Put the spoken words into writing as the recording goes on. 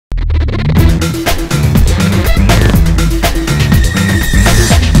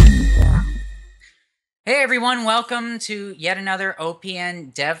Hey everyone, welcome to yet another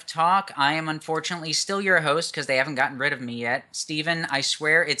OPN Dev Talk. I am unfortunately still your host because they haven't gotten rid of me yet. Steven, I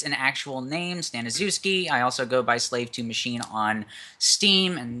swear it's an actual name, Staniszewski. I also go by Slave to Machine on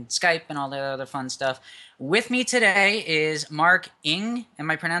Steam and Skype and all that other fun stuff. With me today is Mark Ing. Am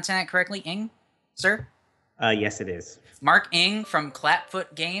I pronouncing that correctly? Ing, sir? Yes, it is. Mark Ing from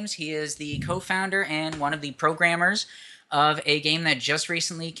Clapfoot Games. He is the co-founder and one of the programmers of a game that just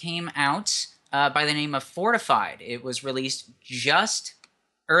recently came out by the name of Fortified. It was released just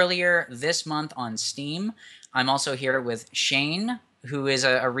earlier this month on Steam. I'm also here with Shane, who is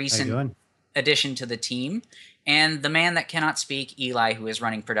a How you recent doing? addition to the team, and the man that cannot speak, Eli, who is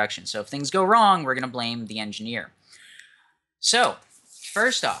running production. So if things go wrong, we're going to blame the engineer. So,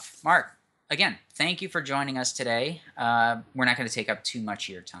 first off, Mark, again, thank you for joining us today. We're not going to take up too much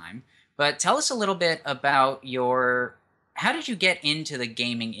of your time, but tell us a little bit about how did you get into the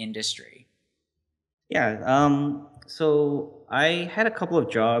gaming industry? Yeah. So I had a couple of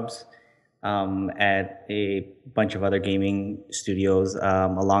jobs at a bunch of other gaming studios. A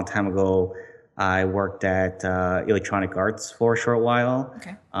long time ago, I worked at Electronic Arts for a short while.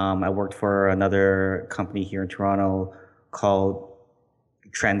 Okay. I worked for another company here in Toronto called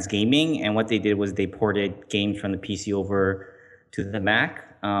Trends Gaming, and what they did was they ported games from the PC over to the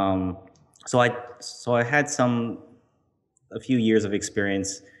Mac. So I had a few years of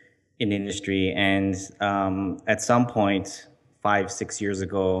experience in the industry, and at some point, 5, 6 years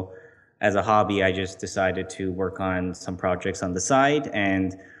ago, as a hobby, I just decided to work on some projects on the side,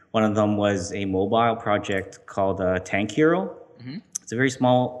 and one of them was a mobile project called Tank Hero. Mm-hmm. It's a very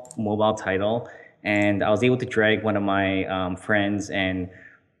small mobile title, and I was able to drag one of my friends and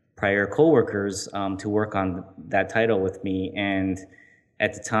prior coworkers to work on that title with me. And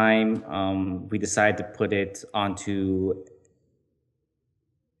at the time, we decided to put it onto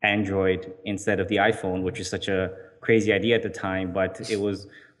Android instead of the iPhone, which is such a crazy idea at the time. But it was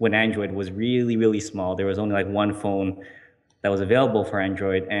when Android was really, really small. There was only like one phone that was available for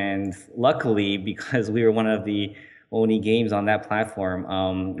Android. And luckily, because we were one of the only games on that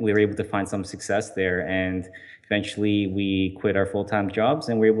platform, we were able to find some success there. And eventually, we quit our full-time jobs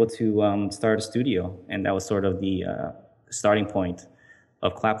and we were able to start a studio. And that was sort of the starting point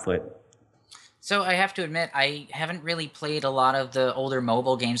of Clapfoot. So I have to admit, I haven't really played a lot of the older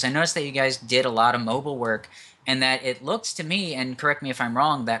mobile games. I noticed that you guys did a lot of mobile work, and that it looks to me, and correct me if I'm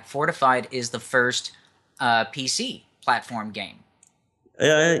wrong, that Fortified is the first PC platform game.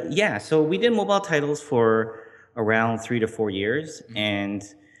 Yeah, so we did mobile titles for around 3 to 4 years, Mhm. and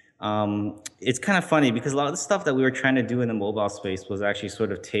it's kind of funny because a lot of the stuff that we were trying to do in the mobile space was actually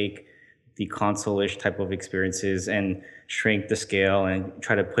sort of take the console-ish type of experiences and shrink the scale and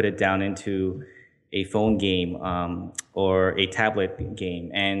try to put it down into a phone game or a tablet game,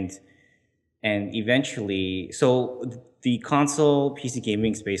 and eventually, so the console PC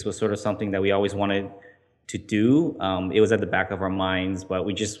gaming space was sort of something that we always wanted to do. It was at the back of our minds, but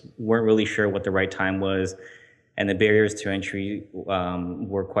we just weren't really sure what the right time was. And the barriers to entry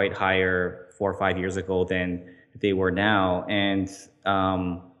were quite higher 4 or 5 years ago than they were now. And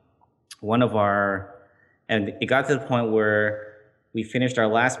one of our, and it got to the point where we finished our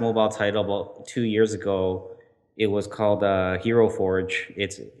last mobile title about 2 years ago. It was called Hero Forge.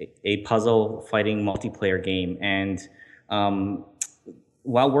 It's a puzzle fighting multiplayer game. And um,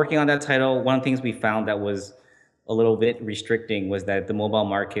 while working on that title, one of the things we found that was a little bit restricting was that the mobile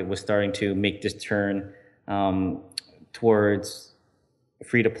market was starting to make this turn um, towards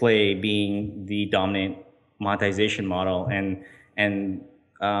free to play being the dominant monetization model, and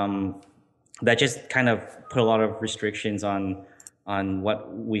that just kind of put a lot of restrictions on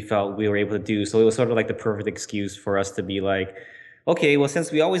what we felt we were able to do. So it was sort of like the perfect excuse for us to be like, okay, well,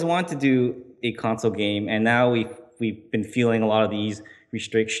 since we always wanted to do a console game, and now we've been feeling a lot of these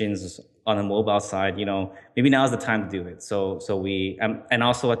restrictions on the mobile side, maybe now is the time to do it. So we and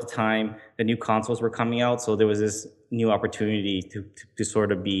also at the time the new consoles were coming out, so there was this new opportunity to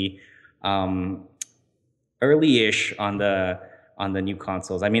sort of be um, early-ish on the new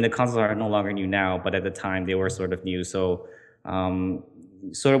consoles. I mean, the consoles are no longer new now, but at the time they were sort of new. So um,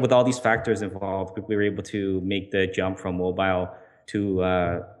 sort of with all these factors involved, we were able to make the jump from mobile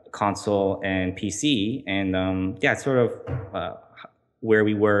to console and PC, and yeah, it's sort of where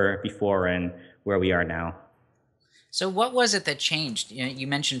we were before and where we are now. So what was it that changed? You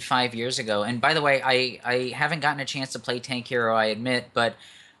mentioned 5 years ago, and by the way, I haven't gotten a chance to play Tank Hero, I admit, but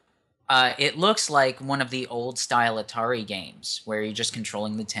It looks like one of the old style Atari games where you're just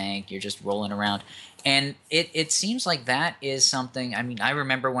controlling the tank, you're just rolling around. And it seems like that is something. I mean, I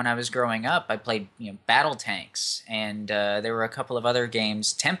remember when I was growing up, I played Battle Tanks, and there were a couple of other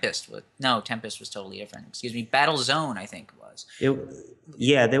games. Tempest was totally different. Excuse me, Battle Zone, I think it was. It,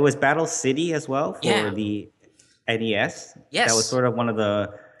 yeah, there was Battle City as well for Yeah. the NES. That was Yes. sort of one of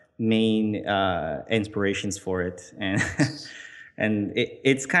the main inspirations for it, and and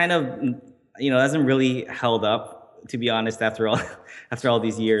it's kind of hasn't really held up, to be honest, after all after all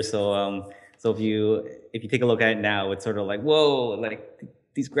these years. So if you take a look at it now, it's sort of like, whoa, like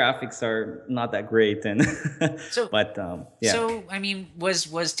these graphics are not that great, and So but yeah. So, I mean,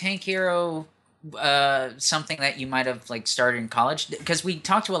 was Tank Hero something that you might have like started in college? Because we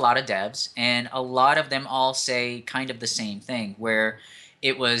talked to a lot of devs, and a lot of them all say kind of the same thing, where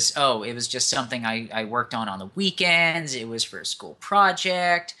it was just something I worked on the weekends. It was for a school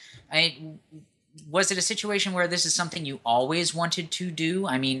project. I Was it a situation where this is something you always wanted to do?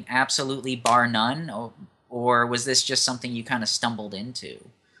 I mean, absolutely bar none, or was this just something you kind of stumbled into?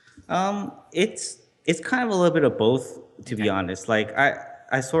 It's kind of a little bit of both, to be Okay. honest. Like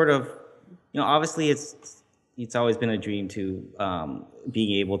I sort of, obviously it's always been a dream to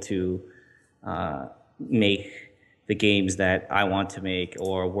being able to make the games that I want to make,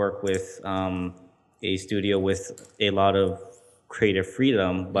 or work with a studio with a lot of creative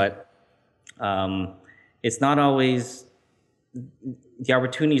freedom. But it's not always, the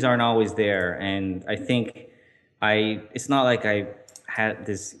opportunities aren't always there. And I think it's not like I had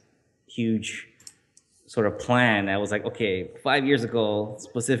this huge sort of plan. I was like, okay, 5 years ago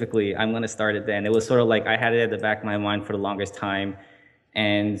specifically, I'm going to start it then. It was sort of like I had it at the back of my mind for the longest time.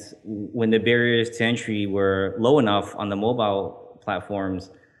 And when the barriers to entry were low enough on the mobile platforms,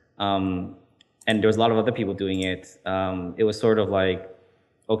 and there was a lot of other people doing it, it was sort of like,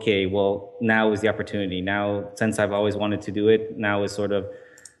 okay, well, now is the opportunity. Now, since I've always wanted to do it, now is sort of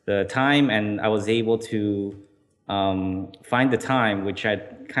the time. And I was able to find the time, which I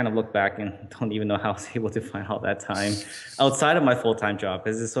kind of look back and don't even know how I was able to find all that time outside of my full-time job.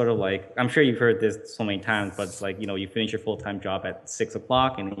 Because it's sort of like, I'm sure you've heard this so many times, but it's like, you finish your full-time job at 6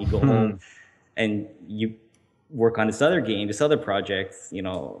 o'clock, and then you go home and you work on this other game, this other project,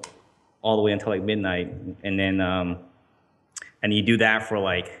 all the way until like midnight. And then, and you do that for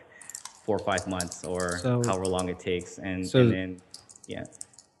like 4 or 5 months, or So, however long it takes. And so, then, yeah.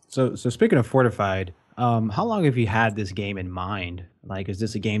 so speaking of Fortified, how long have you had this game in mind? Like, is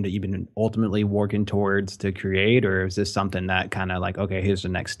this a game that you've been ultimately working towards to create, or is this something that kind of like, okay, here's the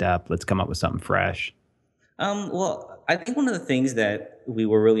next step, let's come up with something fresh? Well, I think one of the things that we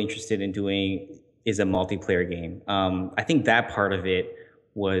were really interested in doing is a multiplayer game. I think that part of it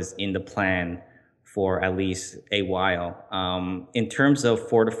was in the plan for at least a while. In terms of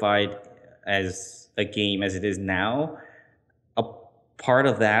Fortified as a game as it is now, a part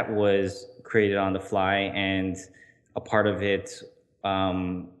of that was created on the fly, and a part of it,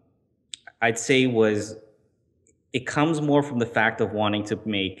 I'd say, it comes more from the fact of wanting to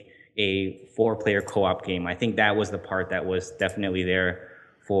make a four-player co-op game. I think that was the part that was definitely there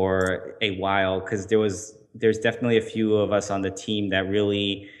for a while, because there's definitely a few of us on the team that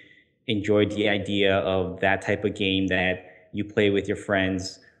really enjoyed the idea of that type of game that you play with your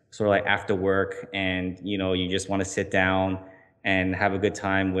friends, sort of like after work, and you just want to sit down and have a good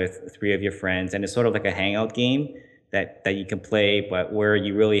time with three of your friends, and it's sort of like a hangout game that you can play, but where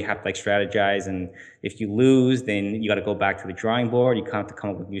you really have to like strategize, and if you lose, then you got to go back to the drawing board. You have to come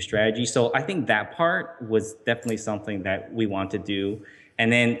up with new strategies. So I think that part was definitely something that we want to do,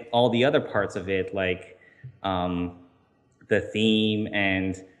 and then all the other parts of it, like the theme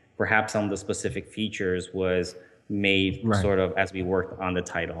and perhaps some of the specific features, was made Right. sort of as we worked on the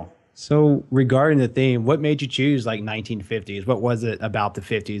title. So regarding the theme, what made you choose like 1950s? What was it about the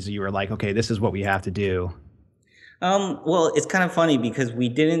 50s that you were like, okay, this is what we have to do? Well, it's kind of funny because we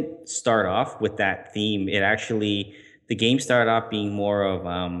didn't start off with that theme. The game started off being more of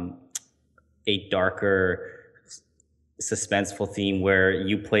a darker, suspenseful theme, where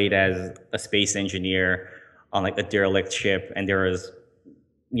you played as a space engineer on like a derelict ship, and there was,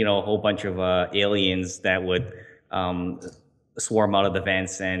 a whole bunch of aliens that would swarm out of the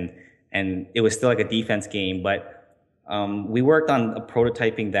vents, and it was still like a defense game. But we worked on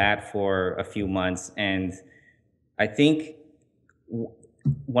prototyping that for a few months, and I think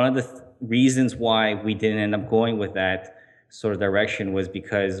one of the reasons why we didn't end up going with that sort of direction was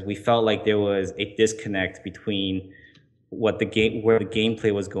because we felt like there was a disconnect between where the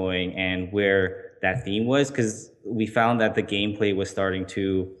gameplay was going and where that theme was, because we found that the gameplay was starting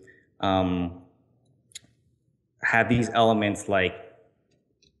to have these elements like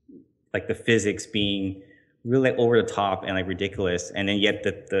like the physics being really like over the top and like ridiculous, and then yet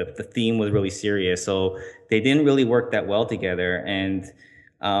the theme was really serious. So they didn't really work that well together. And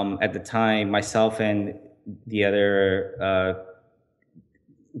at the time, myself and the other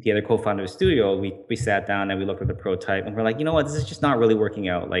co-founder of the studio, we sat down and we looked at the prototype and we're like, you know what, this is just not really working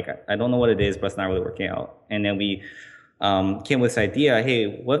out. Like I don't know what it is, but it's not really working out. And then we came with this idea,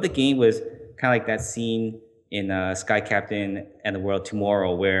 hey, what if the game was kind of like that scene in Sky Captain and the World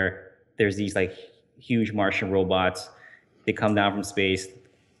Tomorrow, where there's these like huge Martian robots, they come down from space,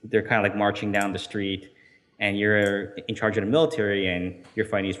 they're kind of like marching down the street, and you're in charge of the military and you're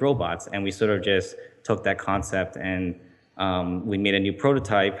fighting these robots. And we sort of just took that concept and we made a new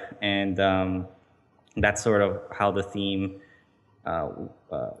prototype, and that's sort of how the theme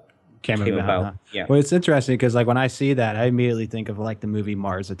came about. Huh? Yeah. Well, it's interesting because like when I see that, I immediately think of like the movie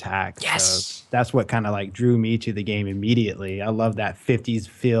Mars Attacks. Yes. So that's what kind of like drew me to the game immediately. I love that 50s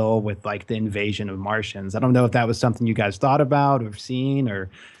feel with like the invasion of Martians. I don't know if that was something you guys thought about or seen, or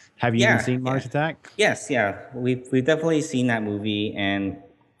have you even seen Mars Attack? Yes, yeah. We've definitely seen that movie, and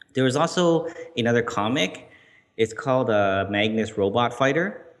there was also another comic. It's called Magnus Robot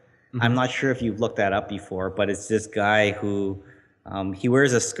Fighter. Mm-hmm. I'm not sure if you've looked that up before, but it's this guy who he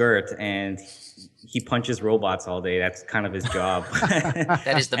wears a skirt and he punches robots all day. That's kind of his job.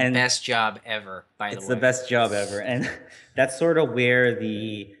 That is the best job ever, by the way. It's the best job ever. And that's sort of where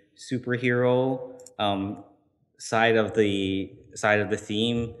the superhero side of the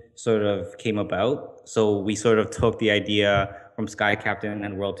theme sort of came about. So we sort of took the idea from Sky Captain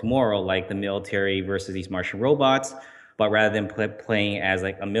and World Tomorrow, like the military versus these Martian robots, but rather than playing as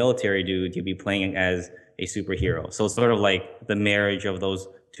like a military dude, you'd be playing as a superhero. So it's sort of like the marriage of those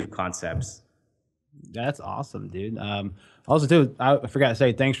two concepts. That's awesome, dude. Also, too, I forgot to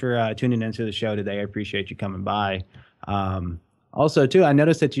say thanks for tuning into the show today. I appreciate you coming by. Also, too, I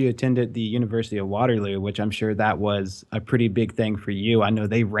noticed that you attended the University of Waterloo, which I'm sure that was a pretty big thing for you. I know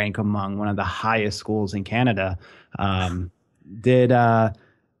they rank among one of the highest schools in Canada.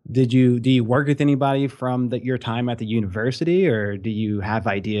 Do you work with anybody from your time at the university, or do you have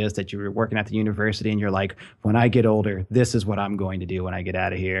ideas that you were working at the university and you're like, when I get older, this is what I'm going to do when I get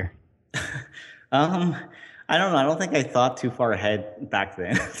out of here? I don't know. I don't think I thought too far ahead back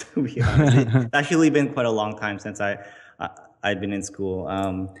then, to be honest. It's actually been quite a long time since I'd been in school.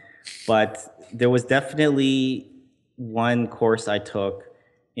 But there was definitely one course I took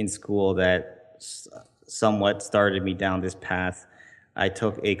in school that somewhat started me down this path. I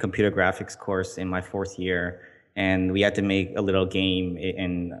took a computer graphics course in my 4th year, and we had to make a little game,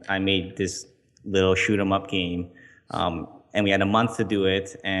 and I made this little shoot 'em up game. And we had a month to do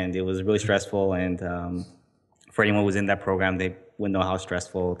it, and it was really stressful. And for anyone who was in that program, they wouldn't know how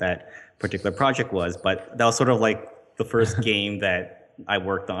stressful that particular project was. But that was sort of like the first game that I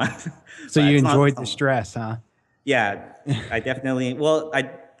worked on. So you enjoyed the stress, huh? Yeah, I definitely. Well,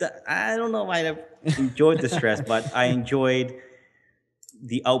 I don't know if I enjoyed the stress, but I enjoyed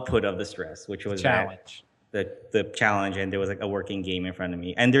the output of the stress, which was challenge. The challenge, and there was like a working game in front of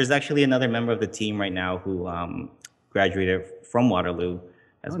me. And there's actually another member of the team right now who graduated from Waterloo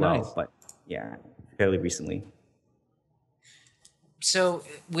as well. Nice. But yeah, fairly recently. So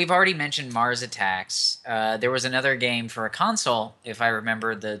we've already mentioned Mars Attacks. There was another game for a console, if I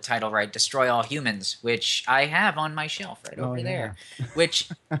remember the title right, Destroy All Humans, which I have on my shelf right over there, which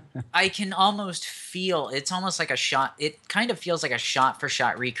I can almost feel. It's almost like a shot. It kind of feels like a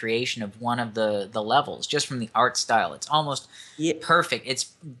shot-for-shot recreation of one of the levels, just from the art style. It's almost perfect.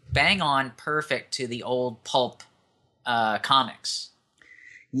 It's bang on perfect to the old pulp comics.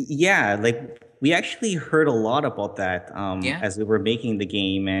 Yeah, like we actually heard a lot about that as we were making the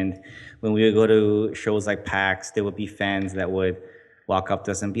game, and when we would go to shows like PAX, there would be fans that would walk up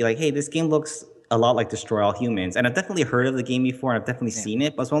to us and be like, "Hey, this game looks a lot like Destroy All Humans." And I've definitely heard of the game before, and I've definitely seen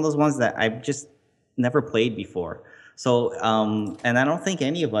it, but it's one of those ones that I've just never played before. So, and I don't think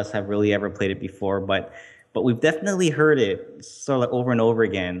any of us have really ever played it before, but we've definitely heard it sort of like over and over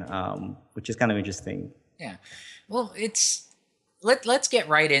again, which is kind of interesting. Yeah, well, it's. Let's get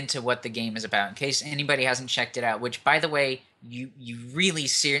right into what the game is about, in case anybody hasn't checked it out. Which, by the way, you really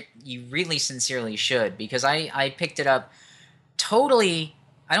sincerely should, because I picked it up totally.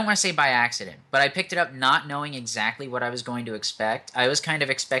 I don't want to say by accident, but I picked it up not knowing exactly what I was going to expect. I was kind of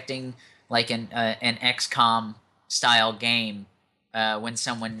expecting like an XCOM style game when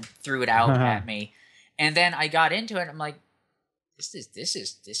someone threw it out at me, and then I got into it. And I'm like, this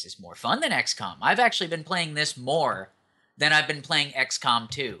is more fun than XCOM. I've actually been playing this more than I've been playing XCOM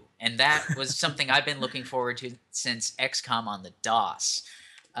 2. And that was something I've been looking forward to since XCOM on the DOS.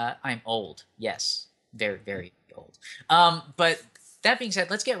 I'm old. Yes. Very, very old. But That being said,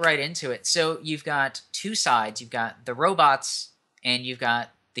 let's get right into it. So you've got two sides. You've got the robots and you've got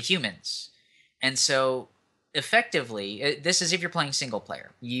the humans. And so effectively, this is if you're playing single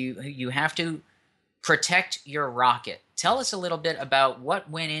player. You have to protect your rocket. Tell us a little bit about what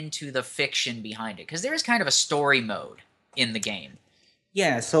went into the fiction behind it, because there is kind of a story mode in the game.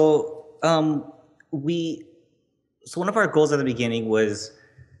 Yeah, we so one of our goals at the beginning was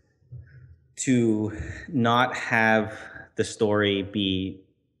to not have the story be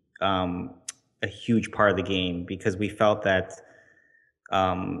a huge part of the game, because we felt that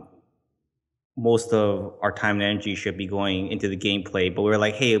um, most of our time and energy should be going into the gameplay. But we were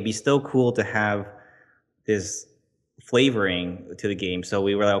like, hey, it'd be still cool to have this flavoring to the game. So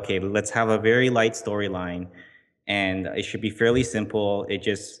we were like, okay, let's have a very light storyline, and it should be fairly simple. It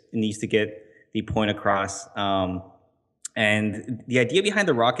just needs to get the point across. And the idea behind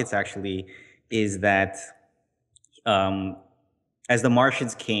the rockets actually is that as the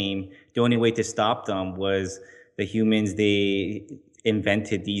Martians came, the only way to stop them was the humans. They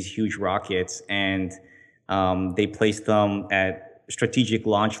invented these huge rockets, and they placed them at strategic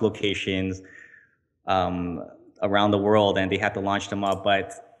launch locations around the world, and they had to launch them up.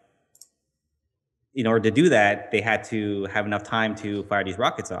 But in order to do that, they had to have enough time to fire these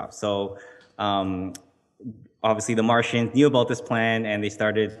rockets off. So obviously the Martians knew about this plan, and they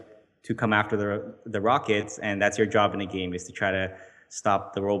started to come after the rockets, and that's your job in the game, is to try to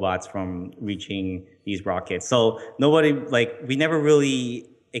stop the robots from reaching these rockets. So nobody, like, we never really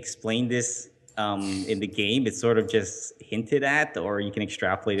explained this in the game. It's sort of just hinted at, or you can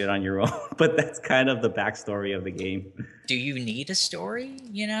extrapolate it on your own, but that's kind of the backstory of the game. Do you need a story?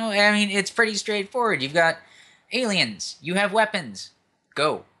 You know, I mean, it's pretty straightforward. You've got aliens, you have weapons,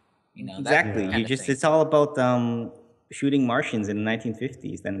 go. You know, Exactly. that kind You of just, thing. it's all about shooting Martians in the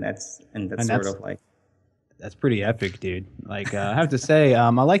 1950s, and that's And sort of like, that's pretty epic, dude. Like, I have to say, I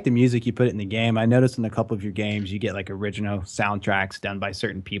like the music you put in the game. I noticed in a couple of your games, you get like original soundtracks done by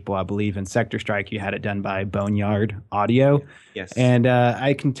certain people. I believe in Sector Strike, you had it done by Boneyard Audio. yes. And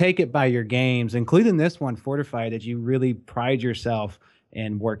I can take it by your games, including this one, Fortified, that you really pride yourself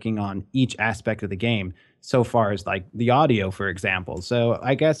in working on each aspect of the game so far as like the audio, for example. So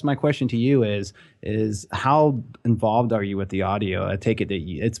I guess my question to you is how involved are you with the audio? I take it that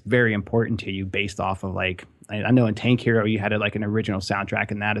it's very important to you based off of like, I know in Tank Hero you had like an original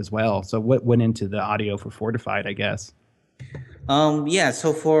soundtrack in that as well. So what went into the audio for Fortified, I guess? Yeah,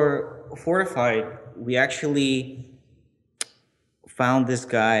 so for Fortified, we actually found this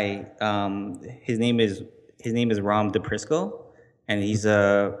guy. His name is Ram DePrisco, and he's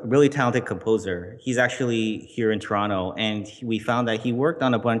a really talented composer. He's actually here in Toronto, and we found that he worked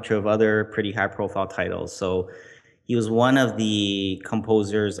on a bunch of other pretty high-profile titles. So he was one of the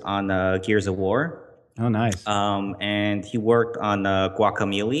composers on Gears of War, Oh, nice. and he worked on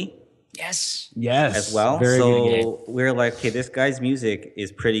Guacamole Yes. as Yes, well. very good game. So we're like, okay, this guy's music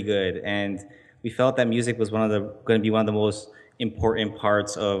is pretty good, and we felt that music was going to be one of the most important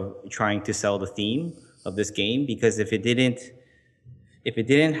parts of trying to sell the theme of this game, because if it didn't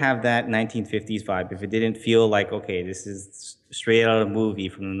have that 1950s vibe, if it didn't feel like, okay, this is straight out of a movie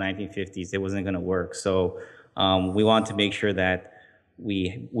from the 1950s, it wasn't going to work. So we wanted to make sure that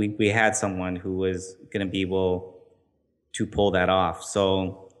we had someone who was going to be able to pull that off.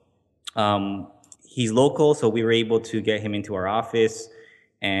 So he's local, so we were able to get him into our office.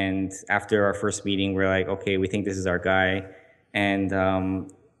 And after our first meeting, we're like, okay, we think this is our guy. And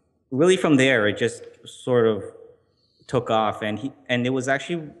really from there, it just sort of took off. And it was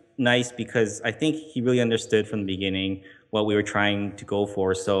actually nice because I think he really understood from the beginning what we were trying to go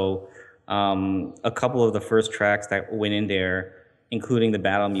for. So a couple of the first tracks that went in there, including the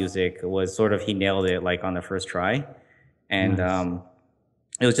battle music, was sort of, he nailed it like on the first try. And Nice.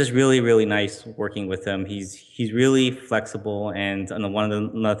 it was just really, really nice working with him. He's really flexible, and one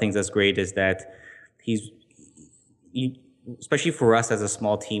of the things that's great is that especially for us as a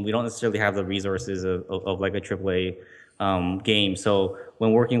small team, we don't necessarily have the resources of like a AAA game. So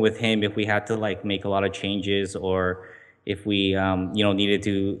when working with him, if we had to like make a lot of changes, or if we needed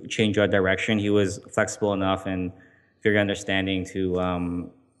to change our direction, he was flexible enough and very understanding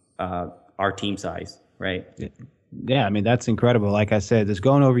to our team size, right? Yeah, I mean, that's incredible. Like I said, just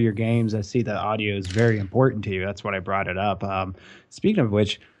going over your games, I see that audio is very important to you. That's what I brought it up. Speaking of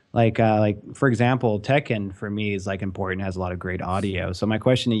which, like for example, Tekken for me is like important, has a lot of great audio. So my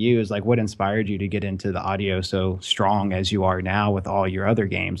question to you is like, what inspired you to get into the audio so strong as you are now with all your other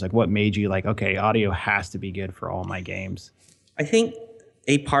games? Like, what made you like, okay, audio has to be good for all my games? I think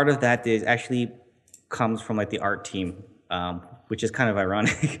a part of that is actually comes from like the art team, which is kind of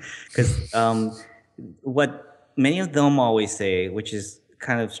ironic because what many of them always say, which is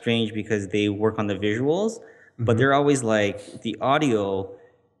kind of strange because they work on the visuals, but they're always like the audio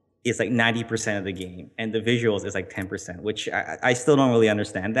is like 90% of the game and the visuals is like 10%, which I still don't really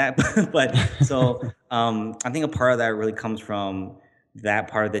understand that. But so I think a part of that really comes from that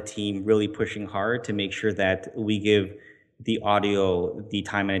part of the team really pushing hard to make sure that we give the audio the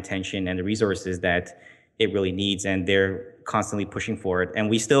time and attention and the resources that it really needs. And they're constantly pushing for it.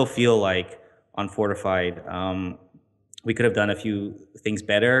 And we still feel like on Fortified, we could have done a few things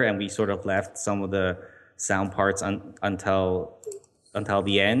better, and we sort of left some of the sound parts until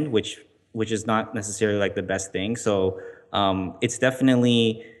the end, which is not necessarily like the best thing. So it's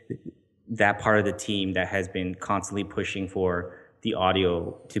definitely that part of the team that has been constantly pushing for the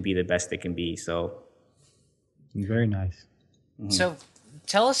audio to be the best it can be. So very nice. So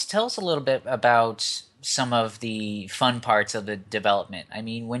tell us a little bit about some of the fun parts of the development. I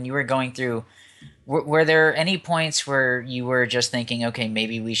mean, when you were going through, were there any points where you were just thinking, okay,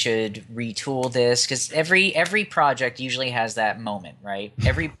 maybe we should retool this? Because every project usually has that moment, right?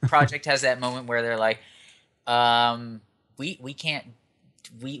 Every project has that moment where they're like, we can't,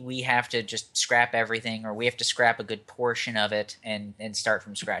 we have to just scrap everything, or we have to scrap a good portion of it and start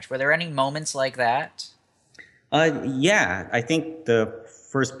from scratch. Were there any moments like that? Yeah, I think the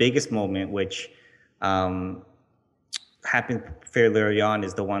first biggest moment, which happened fairly early on,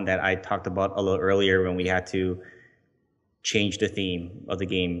 is the one that I talked about a little earlier when we had to change the theme of the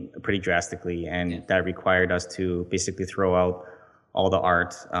game pretty drastically, and that required us to basically throw out all the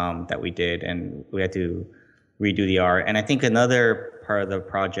art that we did, and we had to redo the art. And I think another part of the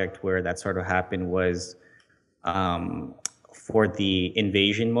project where that sort of happened was for the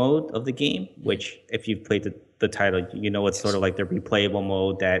invasion mode of the game, which if you've played the title, you know it's sort of like the replayable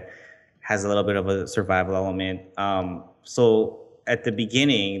mode that has a little bit of a survival element. So at the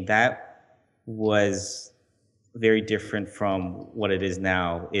beginning, that was very different from what it is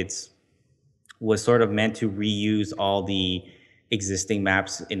now. Was sort of meant to reuse all the existing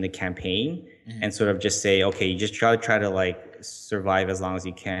maps in the campaign and sort of just say, okay, you just try to like survive as long as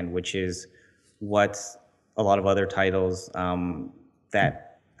you can, which is what a lot of other titles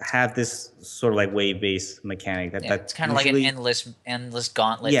that have this sort of like wave-based mechanic. It's kind of like an endless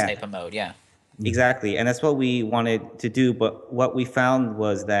gauntlet type of mode, yeah. Exactly, and that's what we wanted to do. But what we found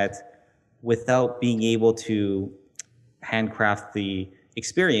was that without being able to handcraft the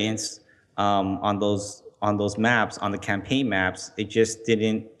experience on those maps, on the campaign maps, it just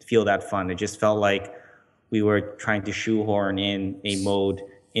didn't feel that fun. It just felt like we were trying to shoehorn in a mode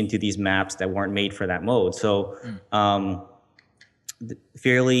into these maps that weren't made for that mode. So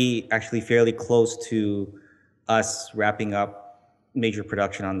fairly close to us wrapping up major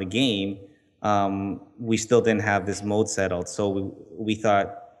production on the game, we still didn't have this mode settled. So we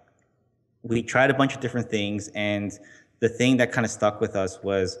thought, we tried a bunch of different things, and the thing that kind of stuck with us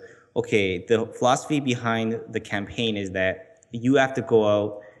was, okay, the philosophy behind the campaign is that you have to go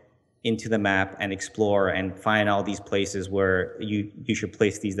out into the map and explore and find all these places where you should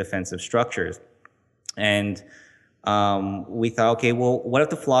place these defensive structures. And we thought, okay, well, what if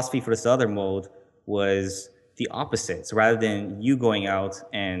the philosophy for this other mode was the opposite? So rather than you going out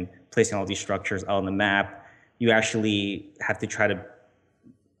and placing all these structures out on the map, you actually have to try to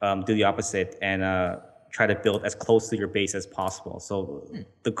do the opposite and try to build as close to your base as possible. So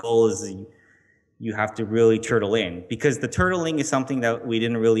the goal is you have to really turtle in, because the turtling is something that we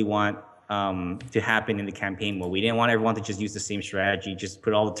didn't really want to happen in the campaign mode. We didn't want everyone to just use the same strategy, just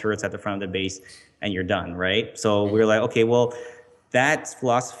put all the turrets at the front of the base and you're done, right? So we were like, okay, well, that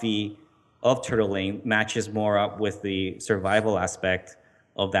philosophy of turtling matches more up with the survival aspect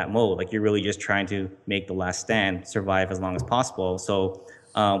of that mode. Like, you're really just trying to make the last stand, survive as long as possible. So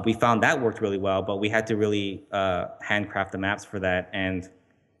we found that worked really well, but we had to really handcraft the maps for that. And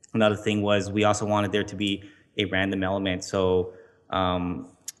another thing was, we also wanted there to be a random element. So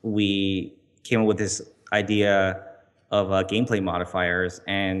we came up with this idea of gameplay modifiers.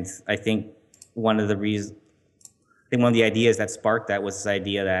 And I think one of the ideas that sparked that was this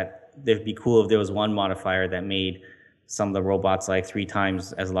idea that it'd be cool if there was one modifier that made some of the robots like 3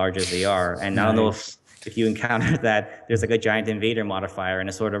 times as large as they are. And I don't know if you encounter that, there's like a giant invader modifier, and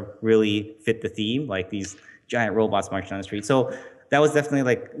it sort of really fit the theme, like these giant robots marching on the street. So that was definitely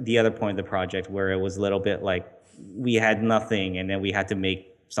like the other point of the project, where it was a little bit like we had nothing and then we had to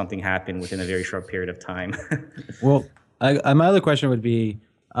make something happen within a very short period of time. Well, my other question would be,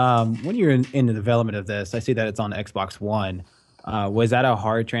 when you're in the development of this, I see that it's on Xbox One. Was that a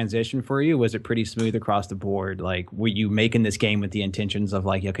hard transition for you? Was it pretty smooth across the board? Like, were you making this game with the intentions of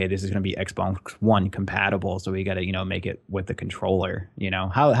like, okay, this is going to be Xbox One compatible, so we got to, make it with the controller?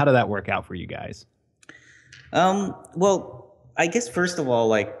 How did that work out for you guys? Well, I guess first of all,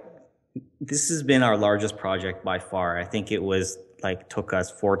 like this has been our largest project by far. I think it was like took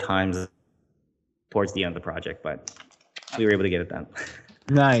us 4 times towards the end of the project, but we were able to get it done.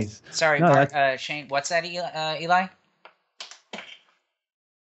 Nice. Sorry, No, Mark, that's Shane, what's that, Eli?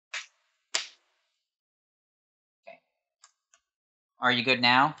 Okay. Are you good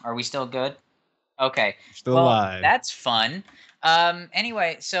now? Are we still good? Okay. still Well, alive. that's fun.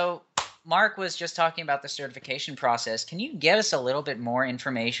 Anyway, so Mark was just talking about the certification process. Can you give us a little bit more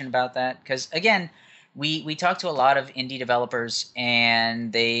information about that? Because again, we talk to a lot of indie developers,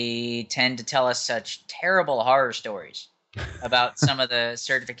 and they tend to tell us such terrible horror stories about some of the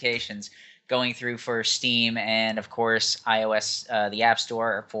certifications going through for Steam and, of course, iOS, the App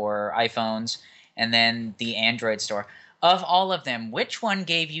Store for iPhones, and then the Android store. Of all of them, which one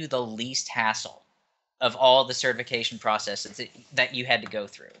gave you the least hassle of all the certification processes that you had to go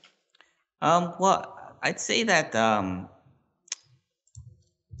through? Well, I'd say that I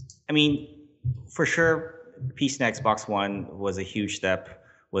mean, for sure, PC and Xbox One was a huge step,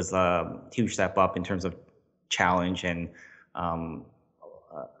 was a huge step up in terms of challenge and um,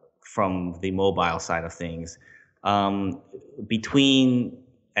 from the mobile side of things. Um, Between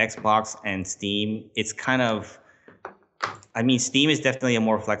Xbox and Steam, it's kind of, I mean, Steam is definitely a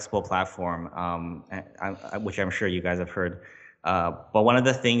more flexible platform, which I'm sure you guys have heard. But one of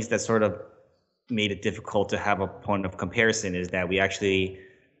the things that sort of made it difficult to have a point of comparison is that we actually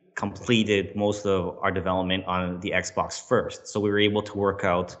completed most of our development on the Xbox first. So we were able to work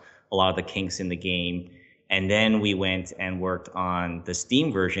out a lot of the kinks in the game. And then we went and worked on the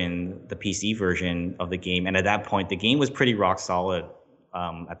Steam version, the PC version of the game. And at that point, the game was pretty rock solid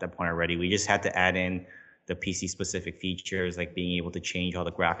at that point already. We just had to add in the PC specific features, like being able to change all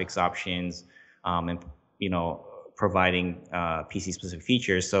the graphics options and, providing PC specific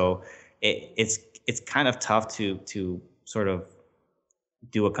features. So it's kind of tough to sort of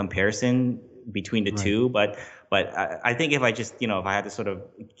do a comparison between the Right. two, but I think if I just if I had to sort of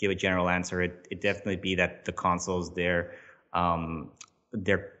give a general answer, it definitely be that the consoles their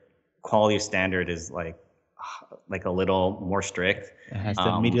quality standard is like a little more strict. It has to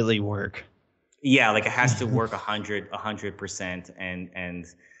Um, immediately work. yeah, like it has to work 100%, and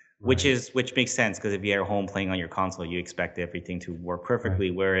Right. which makes sense because if you're at home playing on your console, you expect everything to work Right. perfectly.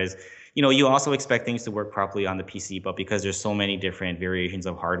 Whereas, you also expect things to work properly on the PC, but because there's so many different variations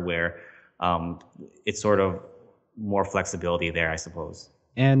of hardware, it's sort of more flexibility there, I suppose.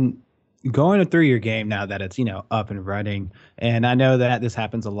 And going through your game now that it's, up and running, and I know that this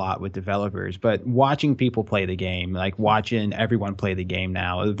happens a lot with developers, but watching people play the game, like watching everyone play the game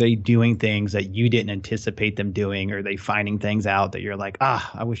now, are they doing things that you didn't anticipate them doing? Are they finding things out that you're like,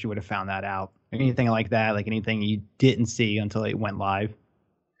 I wish you would have found that out? Anything like that, like anything you didn't see until it went live?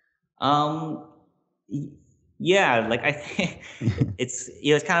 Um, y- yeah, like I think it's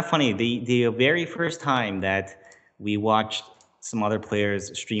kind of funny. The very first time that we watched some other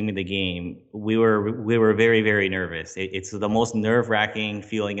players streaming the game, we were very very nervous. It's the most nerve wracking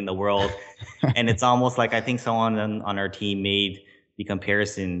feeling in the world, and it's almost like I think someone on our team made the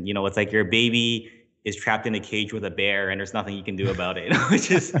comparison. It's like your baby is trapped in a cage with a bear, and there's nothing you can do about it,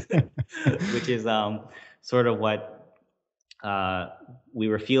 which is sort of what uh, we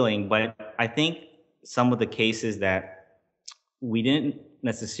were feeling. But I think some of the cases that we didn't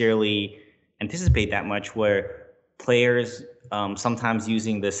necessarily anticipate that much were players sometimes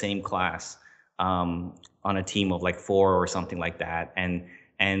using the same class on a team of like four or something like that,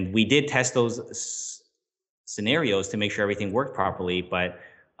 and we did test those scenarios to make sure everything worked properly. But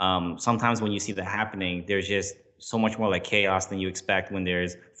sometimes when you see that happening, there's just so much more like chaos than you expect when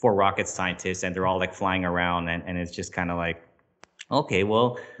there's four rocket scientists and they're all like flying around, and it's just kind of like, okay,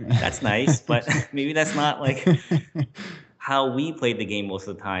 well, that's nice, but maybe that's not like how we played the game most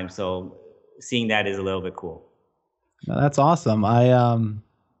of the time. So seeing that is a little bit cool. No, that's awesome. I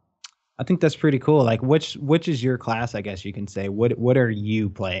think that's pretty cool. Like which is your class, I guess you can say. What are you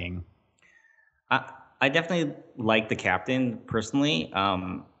playing? I definitely like the captain personally,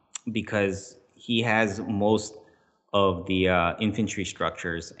 because he has most of the infantry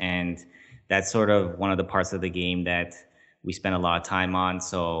structures, and that's sort of one of the parts of the game that we spend a lot of time on.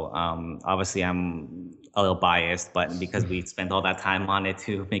 So obviously, I'm a little biased, but because we spent all that time on it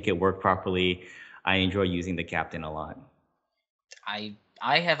to make it work properly, I enjoy using the captain a lot.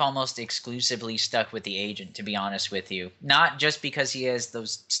 I have almost exclusively stuck with the agent, to be honest with you. Not just because he has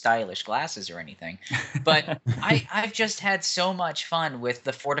those stylish glasses or anything, but I've just had so much fun with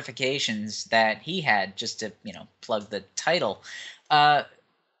the fortifications that he had. Just to plug the title, uh,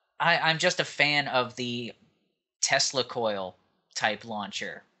 I'm just a fan of the Tesla coil type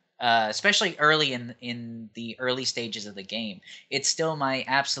launcher. especially early in the early stages of the game. It's still my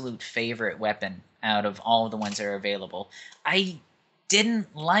absolute favorite weapon out of all of the ones that are available. I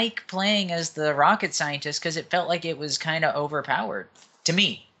didn't like playing as the rocket scientist because it felt like it was kind of overpowered to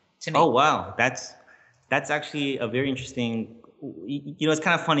me. To Oh me, wow, that's actually a very interesting. It's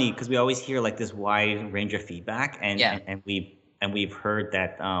kind of funny because we always hear like this wide range of feedback, and yeah, we've heard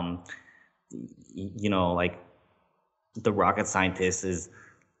that like the rocket scientist is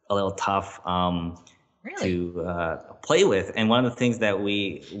a little tough really. to play with. And one of the things that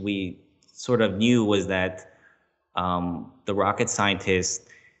we sort of knew was that the rocket scientist,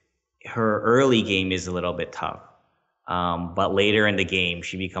 her early game is a little bit tough. But later in the game,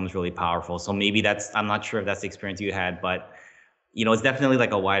 she becomes really powerful. So maybe I'm not sure if that's the experience you had, but it's definitely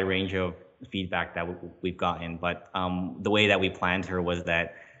like a wide range of feedback that we've gotten. But the way that we planned her was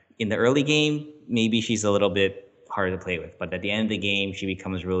that in the early game, maybe she's a little bit harder to play with, but at the end of the game, she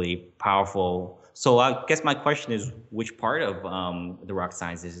becomes really powerful. So I guess my question is, which part of the rock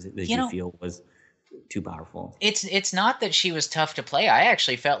sciences did You you know, feel was too powerful? it's not that she was tough to play. I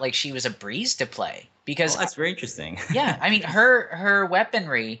actually felt like she was a breeze to play Oh, because that's very interesting. yeah, I mean her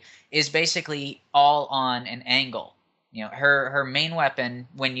weaponry is basically all on an angle. Her main weapon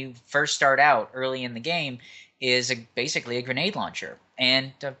when you first start out early in the game is basically a grenade launcher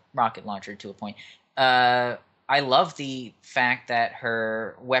and a rocket launcher to a point. I love the fact that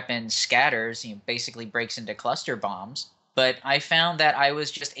her weapon scatters, basically breaks into cluster bombs. But I found that I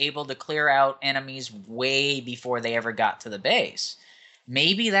was just able to clear out enemies way before they ever got to the base.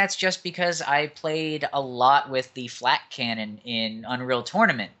 Maybe that's just because I played a lot with the flat cannon in Unreal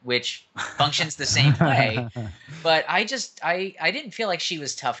Tournament, which functions the same way. But I didn't feel like she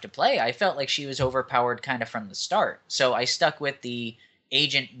was tough to play. I felt like she was overpowered kind of from the start. So I stuck with the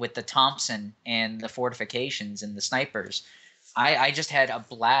agent with the Thompson and the fortifications and the snipers. I just had a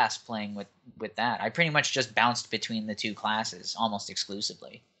blast playing with that. I pretty much just bounced between the two classes almost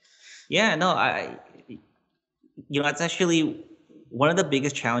exclusively. Yeah, no, it's actually one of the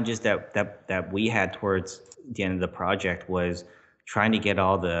biggest challenges that we had towards the end of the project was trying to get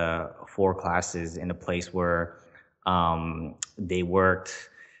all the four classes in a place where they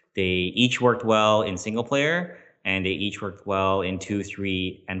each worked well in single player, and they each worked well in 2,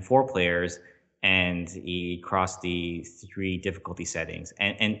 3, and 4 players, and across the 3 difficulty settings.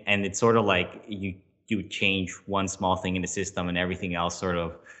 And it's sort of like you change one small thing in the system, and everything else sort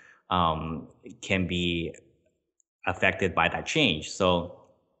of can be affected by that change. So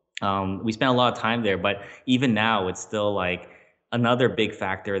we spent a lot of time there, but even now, it's still like another big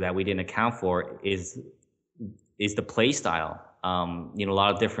factor that we didn't account for is the play style. A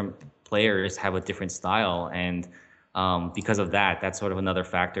lot of different players have a different style, and because of that, that's sort of another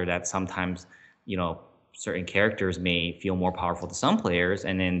factor that sometimes certain characters may feel more powerful to some players,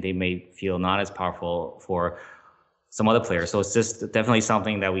 and then they may feel not as powerful for some other players. So it's just definitely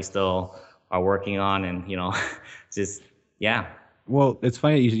something that we still are working on, and just yeah. Well, it's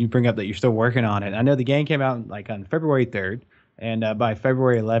funny that you bring up that you're still working on it. I know the game came out like on February 3rd, and by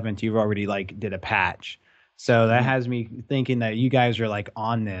February 11th, you've already like did a patch. So that has me thinking that you guys are like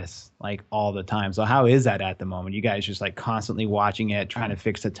on this like all the time. So how is that at the moment? You guys just like constantly watching it, trying to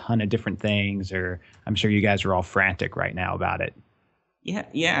fix a ton of different things, or I'm sure you guys are all frantic right now about it. Yeah.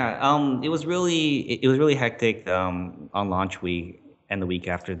 It was really hectic on launch week and the week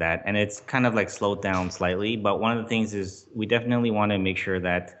after that, and it's kind of like slowed down slightly. But one of the things is we definitely want to make sure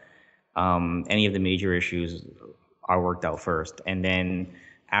that any of the major issues are worked out first, and then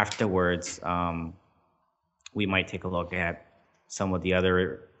afterwards we might take a look at some of the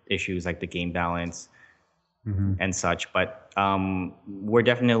other issues like the game balance and such. But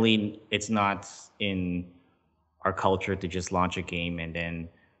it's not in our culture to just launch a game and then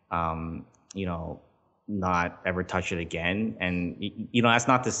not ever touch it again. And that's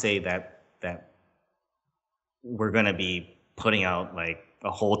not to say that we're going to be putting out like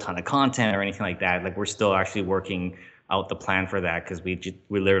a whole ton of content or anything like that. Like we're still actually working out the plan for that, because we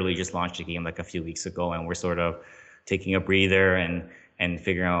literally just launched a game like a few weeks ago, and we're sort of taking a breather and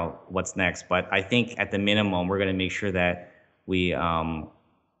figuring out what's next. But I think at the minimum, we're going to make sure that we try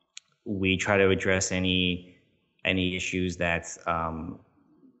to address any issues that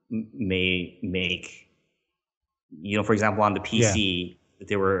may make, for example, on the PC,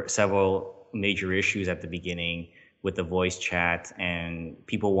 there were several major issues at the beginning with the voice chat, and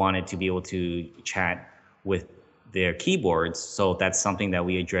people wanted to be able to chat with their keyboards. So that's something that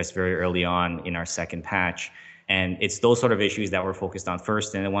we addressed very early on in our second patch. And it's those sort of issues that we're focused on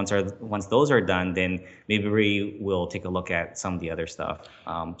first. And then once those are done, then maybe we will take a look at some of the other stuff.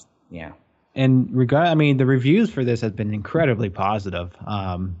 Yeah. And I mean, the reviews for this have been incredibly positive.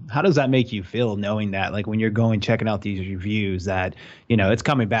 How does that make you feel knowing that, like, when you're going checking out these reviews, that it's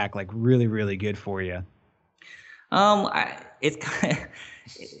coming back like really, really good for you? It's kind of,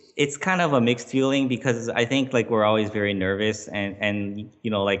 it's kind of a mixed feeling because I think like we're always very nervous and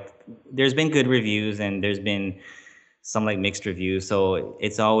like there's been good reviews and there's been some like mixed reviews, so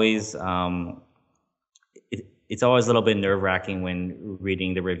it's always a little bit nerve wracking when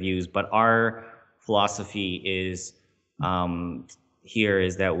reading the reviews. But our philosophy is here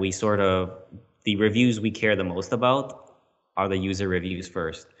is that we sort of the reviews we care the most about are the user reviews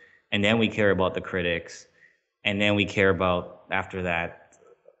first, and then we care about the critics, and then we care about after that,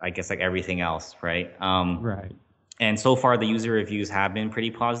 I guess, like everything else, right? Right. And so far, the user reviews have been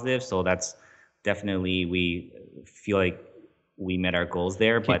pretty positive, so that's definitely we feel like we met our goals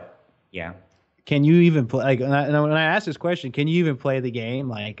there. But yeah. Can you even play, like, when I ask this question, can you even play the game?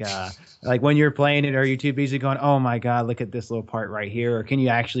 Like when you're playing it, are you too busy going, oh my God, look at this little part right here? Or can you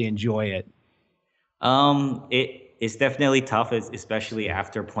actually enjoy it? It's definitely tough, especially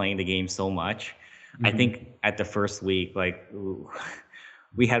after playing the game so much. I think at the first week, like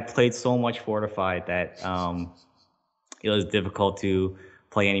we had played so much Fortified that it was difficult to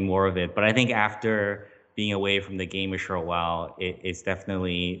play any more of it. But I think after being away from the game a short while, it's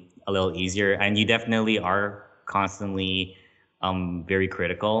definitely a little easier. And you definitely are constantly very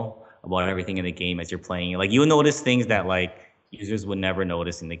critical about everything in the game as you're playing. Like you'll notice things that like users would never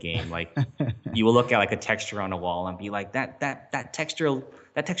notice in the game. Like you will look at like a texture on a wall and be like, that texture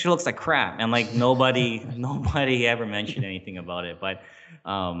looks like crap. And like nobody ever mentioned anything about it. But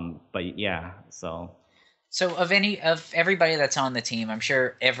yeah, so. So of everybody that's on the team, I'm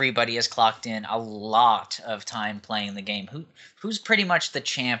sure everybody has clocked in a lot of time playing the game. Who's pretty much the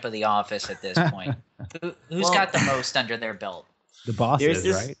champ of the office at this point? Who's got the most under their belt? The boss is,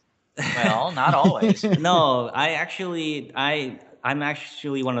 right? Well, not always. No, I'm actually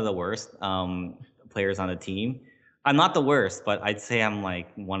one of the worst players on the team. I'm not the worst, but I'd say I'm like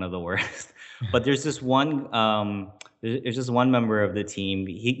one of the worst. But there's just there's just one member of the team.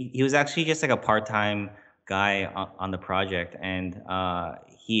 He was actually just like a part-time guy on the project, and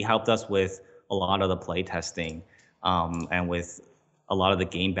he helped us with a lot of the play testing and with a lot of the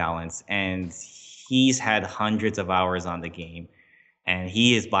game balance. And he's had hundreds of hours on the game, and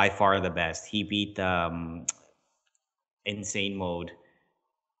he is by far the best. He beat insane mode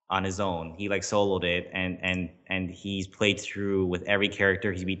on his own. He like soloed it, and he's played through with every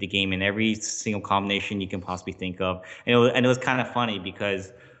character. He's beat the game in every single combination you can possibly think of. And it was kind of funny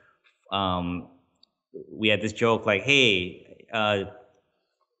because we had this joke like, hey, so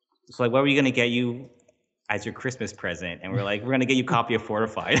like, what were you gonna get you as your Christmas present? And we're like, we're gonna get you a copy of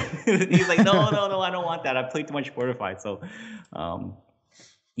Fortified. He's like, no, I don't want that. I played too much Fortified. So,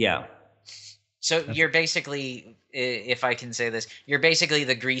 yeah. So you're basically, if I can say this, you're basically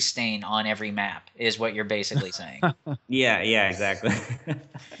the grease stain on every map, is what you're basically saying. Yeah, exactly.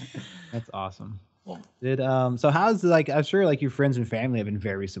 That's awesome. So how's, like, I'm sure like your friends and family have been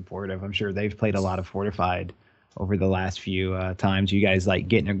very supportive. I'm sure they've played a lot of Fortified over the last few times. You guys like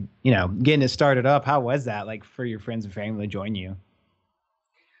getting it started up. How was that like for your friends and family to join you?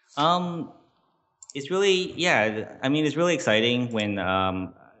 It's really, yeah. I mean, it's really exciting when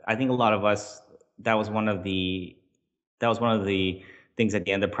I think a lot of us, that was one of the things at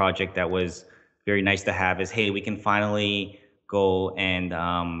the end of the project that was very nice to have is, hey, we can finally go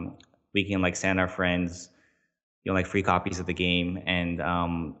and we can like send our friends, like free copies of the game, and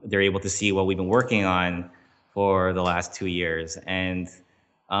they're able to see what we've been working on for the last 2 years. And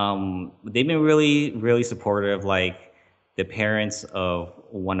they've been really, really supportive. Like the parents of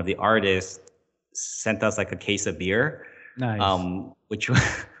one of the artists sent us like a case of beer. Nice. Which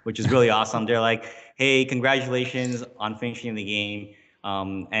is really awesome. They're like, hey, congratulations on finishing the game.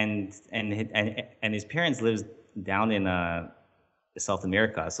 And his parents lives down in South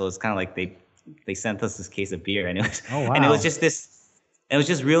America, so it's kind of like they sent us this case of beer, and it was, oh, wow. And it was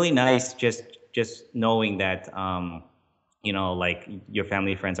just really nice, just knowing that like your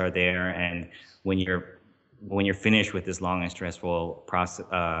family friends are there, and when you're finished with this long and stressful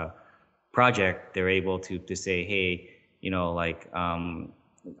project, they're able to say, hey,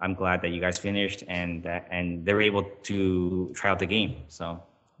 I'm glad that you guys finished, and they're able to try out the game. So.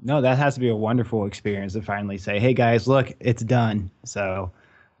 No, that has to be a wonderful experience to finally say, "Hey guys, look, it's done." So,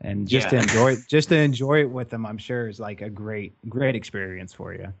 and just to enjoy it with them, I'm sure is like a great experience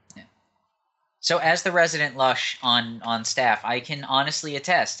for you. Yeah. So, as the resident lush on staff, I can honestly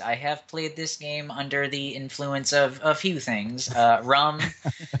attest. I have played this game under the influence of a few things: rum,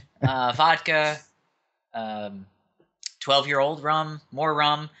 vodka, 12-year-old rum, more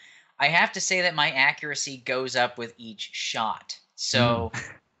rum. I have to say that my accuracy goes up with each shot. So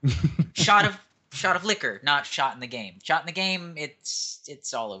shot of liquor, not shot in the game. Shot in the game,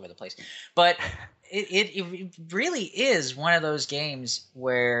 it's all over the place. But it really is one of those games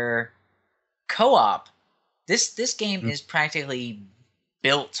where co-op. This game is practically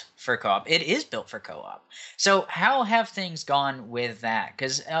built for co-op. It is built for co-op. So how have things gone with that?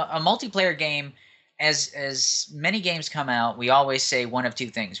 Because a multiplayer game, as many games come out, we always say one of two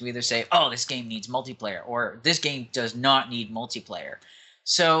things. We either say, "Oh, this game needs multiplayer," or "This game does not need multiplayer."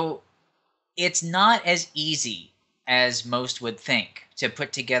 So it's not as easy as most would think to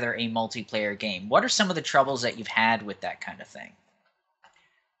put together a multiplayer game. What are some of the troubles that you've had with that kind of thing?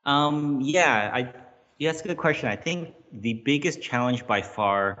 Yeah, that's a good question. I think the biggest challenge by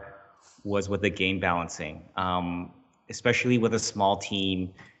far was with the game balancing, especially with a small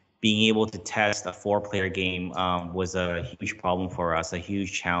team. Being able to test a four-player game was a huge problem for us, a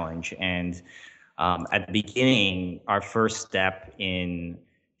huge challenge. And at the beginning, our first step in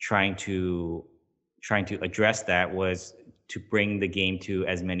trying to address that was to bring the game to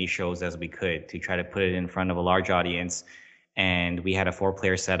as many shows as we could, to try to put it in front of a large audience. And we had a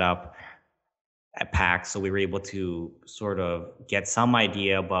four-player setup at PAX, so we were able to sort of get some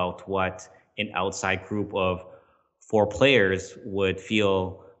idea about what an outside group of four players would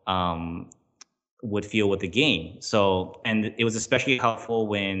feel with the game. So, and it was especially helpful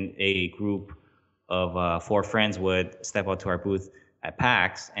when a group of four friends would step out to our booth at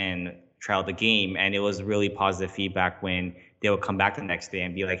PAX and try out the game, and it was really positive feedback when they would come back the next day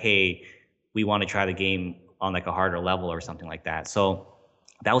and be like, "Hey, we want to try the game on like a harder level or something like that." So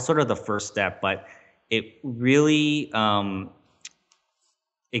that was sort of the first step, but it really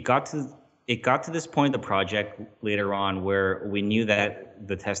it got to this point in the project later on where we knew that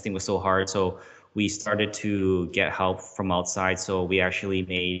the testing was so hard, so we started to get help from outside. So we actually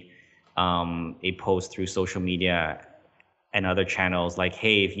made a post through social media and other channels like,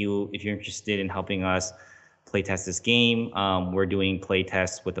 "Hey, if you're interested in helping us playtest this game, we're doing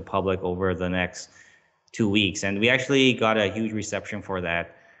playtests with the public over the next 2 weeks." And we actually got a huge reception for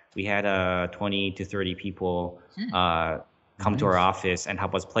that. We had 20 to 30 people come to our office and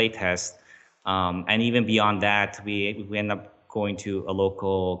help us playtest. And even beyond that, we ended up going to a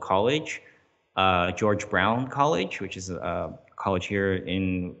local college, George Brown College, which is a college here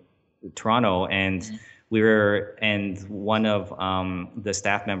in Toronto. And and one of the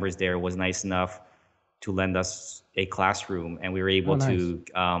staff members there was nice enough to lend us a classroom, and we were able to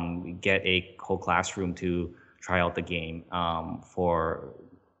get a whole classroom to try out the game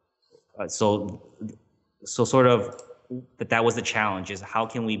so sort of. But that was the challenge: is how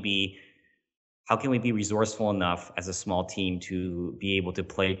can we be resourceful enough as a small team to be able to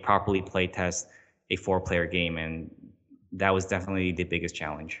properly play test a four-player game, and that was definitely the biggest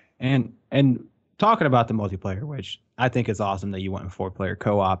challenge. And talking about the multiplayer, which I think is awesome that you went with four-player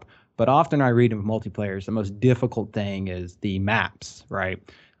co-op, but often I read of multiplayers, the most difficult thing is the maps, right?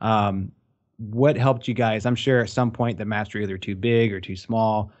 What helped you guys? I'm sure at some point the maps were either too big or too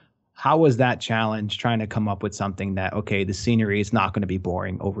small. How was that challenge trying to come up with something that, okay, the scenery is not going to be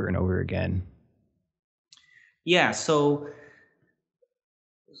boring over and over again? Yeah, so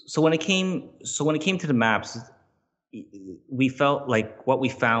when it came to the maps, we felt like what we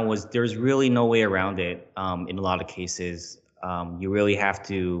found was there's really no way around it. In a lot of cases, you really have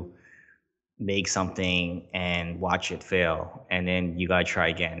to make something and watch it fail, and then you gotta try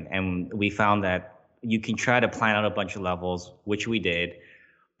again. And we found that you can try to plan out a bunch of levels, which we did,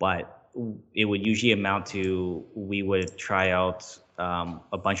 but it would usually amount to we would try out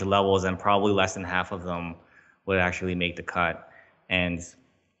a bunch of levels, and probably less than half of them would actually make the cut. And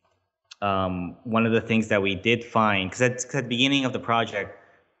one of the things that we did find, because at the beginning of the project,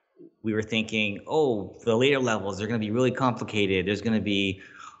 we were thinking, oh, the later levels, they're going to be really complicated. There's going to be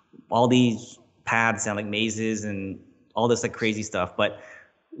all these paths and like mazes and all this like crazy stuff. But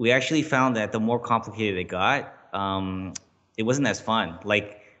we actually found that the more complicated it got, it wasn't as fun.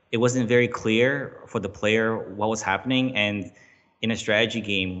 Like, it wasn't very clear for the player what was happening. And in a strategy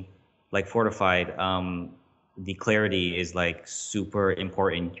game like Fortified, the clarity is like super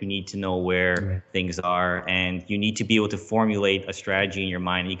important. You need to know where things are, and you need to be able to formulate a strategy in your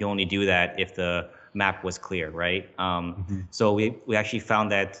mind. You can only do that if the map was clear, right? So we actually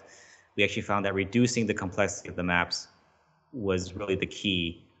found that reducing the complexity of the maps was really the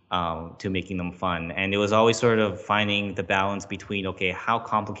key to making them fun. And it was always sort of finding the balance between, okay, how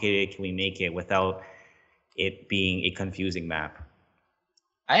complicated can we make it without it being a confusing map?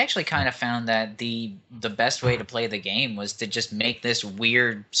 I actually kind of found that the best way to play the game was to just make this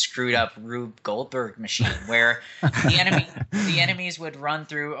weird, screwed up Rube Goldberg machine where the enemies would run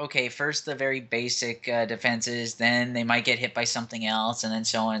through. Okay, first the very basic defenses, then they might get hit by something else, and then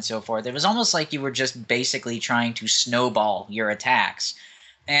so on and so forth. It was almost like you were just basically trying to snowball your attacks.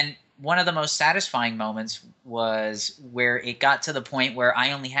 And one of the most satisfying moments was where it got to the point where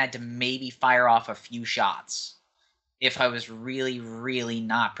I only had to maybe fire off a few shots if I was really, really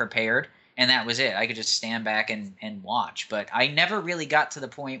not prepared, and that was it. I could just stand back and watch. But I never really got to the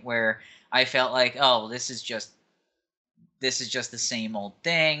point where I felt like, oh, this is just the same old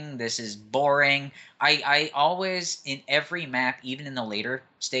thing. This is boring. I always, in every map, even in the later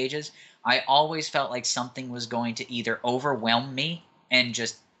stages, I always felt like something was going to either overwhelm me and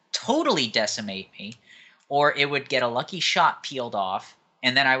just totally decimate me, or it would get a lucky shot peeled off,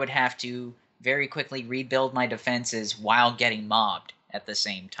 and then I would have to very quickly rebuild my defenses while getting mobbed at the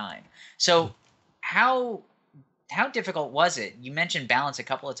same time. So how difficult was it? You mentioned balance a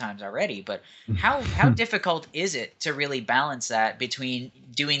couple of times already, but how difficult is it to really balance that between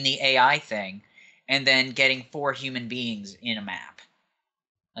doing the AI thing and then getting 4 human beings in a map?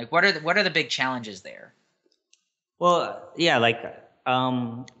 Like what are the big challenges there? Well, yeah,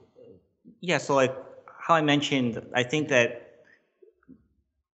 so like how I mentioned, I think that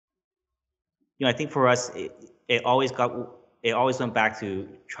I think for us, it always went back to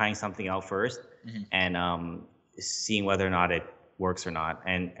trying something out first, and seeing whether or not it works or not,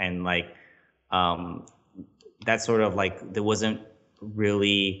 and like that's sort of like there wasn't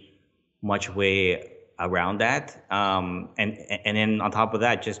really much way around that, and then on top of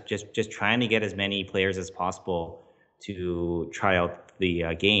that, just trying to get as many players as possible to try out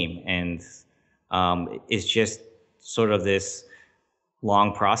the game, and it's just sort of this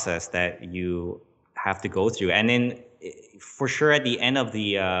long process that you have to go through, and then for sure at the end of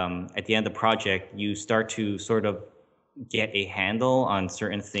the project, you start to sort of get a handle on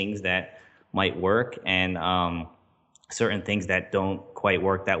certain things that might work, and certain things that don't quite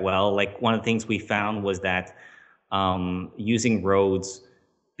work that well. Like one of the things we found was that using roads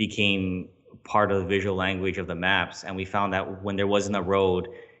became part of the visual language of the maps, and we found that when there wasn't a road,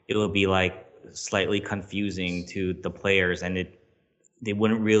 it would be like slightly confusing to the players, and they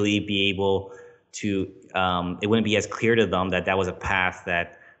wouldn't really be able to, it wouldn't be as clear to them that was a path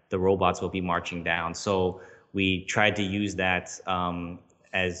that the robots will be marching down. So we tried to use that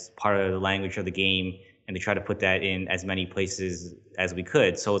as part of the language of the game, and to try to put that in as many places as we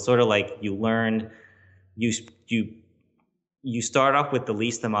could. So it's sort of like you learn, you start off with the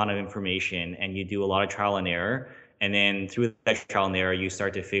least amount of information, and you do a lot of trial and error. And then through that trial and error, you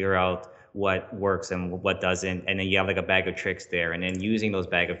start to figure out what works and what doesn't, and then you have like a bag of tricks there, and then using those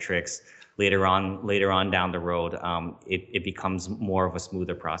bag of tricks later on down the road, it becomes more of a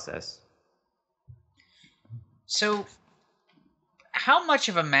smoother process. So how much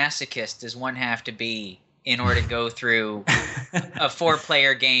of a masochist does one have to be in order to go through a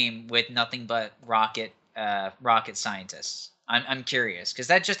 4-player game with nothing but rocket scientists? I'm curious, because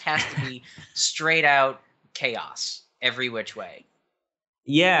that just has to be straight out chaos every which way.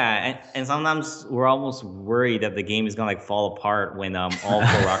 Yeah, and sometimes we're almost worried that the game is gonna like fall apart when all 4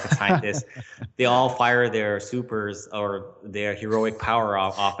 rocket scientists, they all fire their supers or their heroic power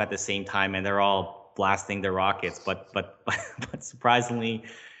off at the same time, and they're all blasting their rockets. But surprisingly,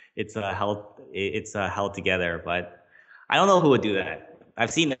 it's held together. But I don't know who would do that.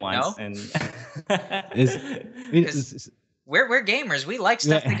 I've seen it once, no? And we're gamers. We like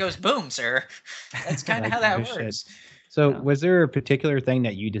stuff that goes boom, sir. That's kind of how that works. So was there a particular thing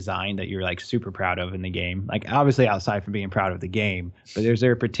that you designed that you're like super proud of in the game? Like obviously outside from being proud of the game, but is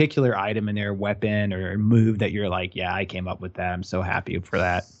there a particular item in there, weapon or move that you're like, yeah, I came up with that. I'm so happy for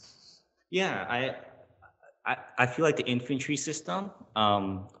that. Yeah, I feel like the infantry system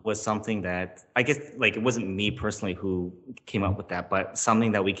was something that I guess like it wasn't me personally who came up with that, but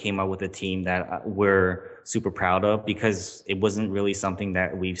something that we came up with a team that we're super proud of, because it wasn't really something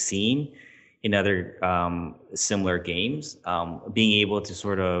that we've seen in other similar games. Being able to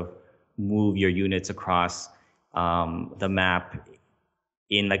sort of move your units across the map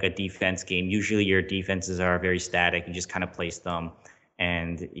in like a defense game. Usually your defenses are very static. You just kind of place them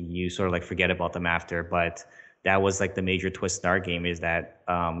and you sort of like forget about them after. But that was like the major twist in our game, is that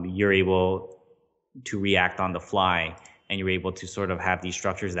you're able to react on the fly, and you're able to sort of have these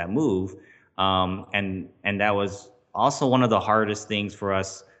structures that move. And that was also one of the hardest things for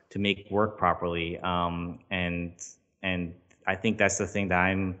us to make work properly, and I think that's the thing that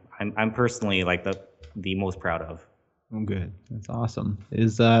I'm personally like the most proud of. Oh, good. That's awesome.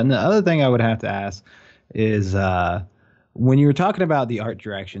 And the other thing I would have to ask is When you were talking about the art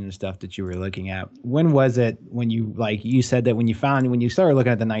direction and stuff that you were looking at, when was it when you like you said that when you started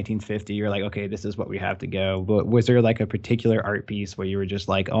looking at the 1950, you're like, okay, this is what we have to go. But was there like a particular art piece where you were just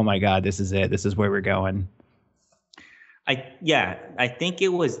like, oh my God, this is it. This is where we're going? I think it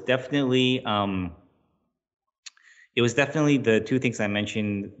was definitely the two things I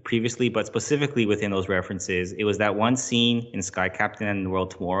mentioned previously, but specifically within those references, it was that one scene in Sky Captain and the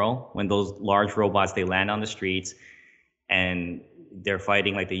World Tomorrow when those large robots, they land on the streets and they're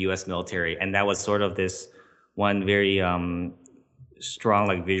fighting like the U.S. military, and that was sort of this one very strong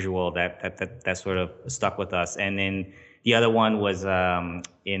like visual that sort of stuck with us. And then the other one was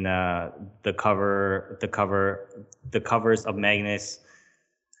in the covers of Magnus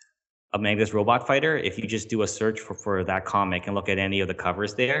Robot Fighter. If you just do a search for that comic and look at any of the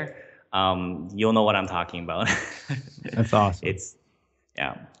covers there, you'll know what I'm talking about. That's awesome.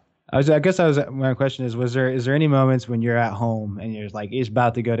 Yeah. My question is there any moments when you're at home and you're like, it's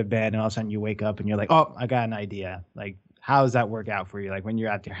about to go to bed and all of a sudden you wake up and you're like, oh, I got an idea. Like, how does that work out for you? Like when you're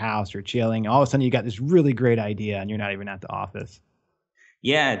at your house or chilling, all of a sudden you got this really great idea and you're not even at the office.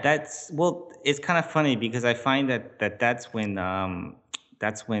 Yeah, it's kind of funny because I find that's when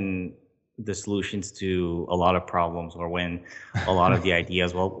the solutions to a lot of problems, or when a lot of the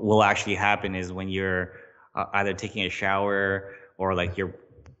ideas will actually happen, is when you're either taking a shower, or like you're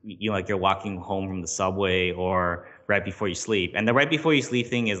walking home from the subway, or right before you sleep. And the right before you sleep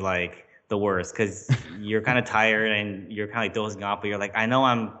thing is like the worst, because you're kind of tired and you're kind of like dozing off, but you're like, I know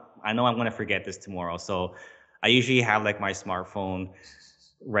I'm going to forget this tomorrow. So I usually have like my smartphone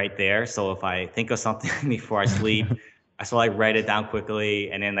right there. So if I think of something before I sleep, I sort of like write it down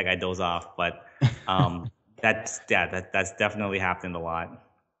quickly, and then like I doze off. But that's definitely happened a lot.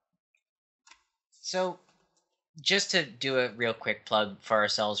 So, just to do a real quick plug for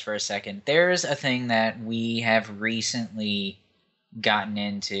ourselves for a second, there's a thing that we have recently gotten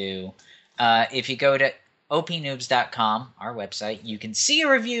into. If you go to opnoobs.com, our website, you can see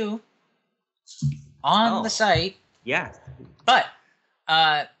a review on the site. Yeah. But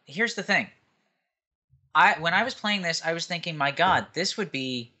here's the thing. When I was playing this, I was thinking, my God, this would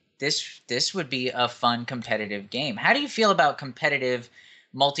be a fun competitive game. How do you feel about competitive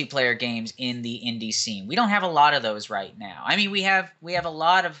multiplayer games in the indie scene? We don't have a lot of those right now. I mean, we have a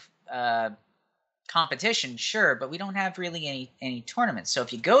lot of competition, sure, but we don't have really any tournaments. So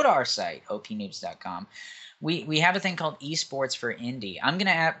if you go to our site, opnoobs.com, we have a thing called Esports for Indie. I'm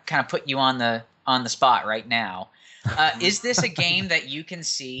gonna kind of put you on the spot right now. Is this a game that you can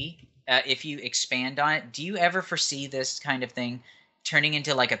see? If you expand on it, do you ever foresee this kind of thing turning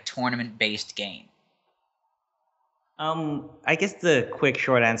into like a tournament-based game? I guess the quick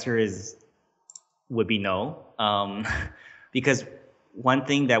short answer would be no. Because one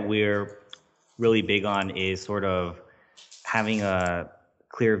thing that we're really big on is sort of having a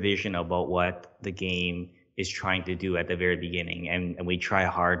clear vision about what the game is trying to do at the very beginning, and we try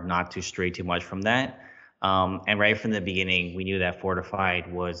hard not to stray too much from that. And right from the beginning, we knew that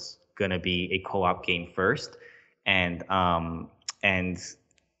Fortified was going to be a co-op game first,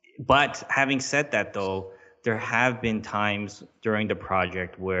 but having said that, though, there have been times during the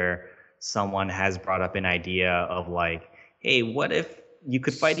project where someone has brought up an idea of like, hey, what if you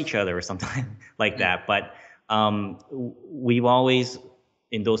could fight each other or something like that. But we've always,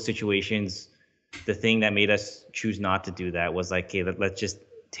 in those situations, the thing that made us choose not to do that was like, okay, let's just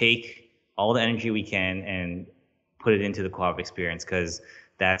take all the energy we can and put it into the co-op experience, because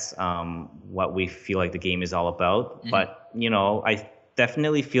that's what we feel like the game is all about. Mm-hmm. But, I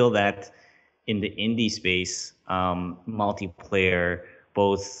definitely feel that in the indie space, multiplayer,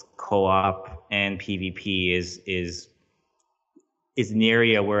 both co-op and PvP is an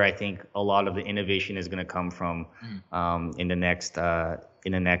area where I think a lot of the innovation is going to come from in the next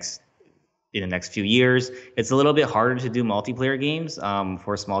few years. It's a little bit harder to do multiplayer games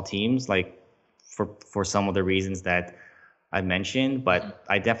for small teams, like for some of the reasons that I mentioned, but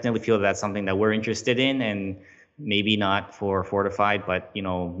I definitely feel that's something that we're interested in, and maybe not for Fortified, but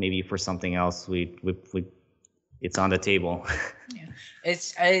maybe for something else. It's on the table. Yeah.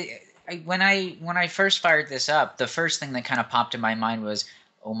 It's when I first fired this up, the first thing that kind of popped in my mind was,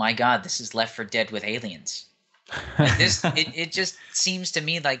 oh my God, this is Left 4 Dead with aliens. Like this, it just seems to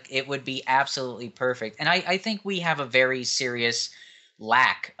me like it would be absolutely perfect. And I think we have a very serious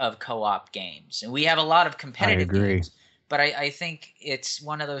lack of co-op games, and we have a lot of competitive games. But I think it's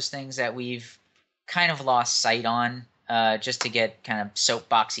one of those things that we've kind of lost sight on, just to get kind of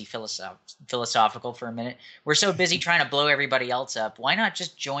soapboxy philosophical for a minute. We're so busy trying to blow everybody else up. Why not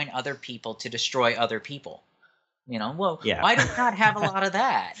just join other people to destroy other people? Well, Yeah. why do we not have a lot of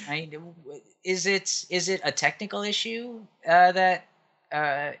that? Is it a technical issue that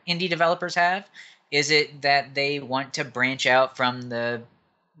indie developers have? Is it that they want to branch out from the,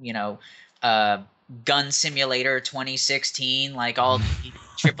 you know, uh, Gun Simulator 2016, like all the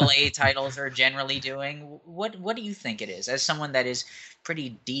AAA titles are generally doing? What do you think it is, as someone that is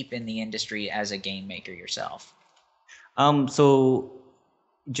pretty deep in the industry as a game maker yourself? So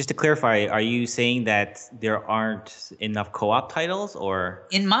just to clarify, are you saying that there aren't enough co-op titles or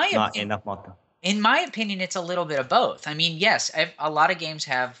In my not opinion, enough multi? it's a little bit of both. I mean, yes, a lot of games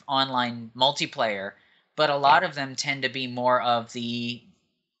have online multiplayer, but a lot of them tend to be more of the,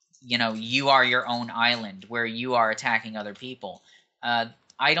 you are your own island where you are attacking other people.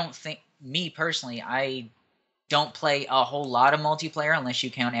 I don't think, me personally, I don't play a whole lot of multiplayer unless you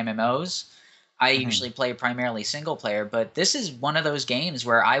count MMOs. I Mhm. usually play primarily single player, but this is one of those games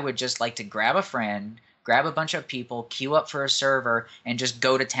where I would just like to grab a friend, grab a bunch of people, queue up for a server, and just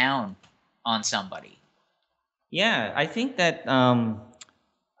go to town on somebody. Yeah, I think that,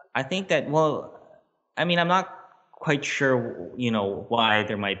 well, I mean, I'm not quite sure, why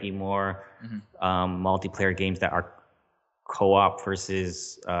there might be more Hmm. multiplayer games that are co-op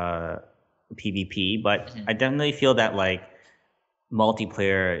versus PvP, but Hmm. I definitely feel that like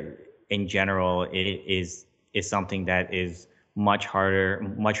multiplayer in general is something that is much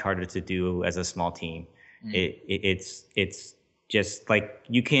harder to do as a small team. Mm. It's just like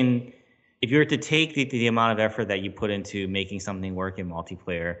you can, if you were to take the amount of effort that you put into making something work in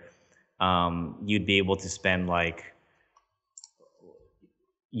multiplayer, you'd be able to spend like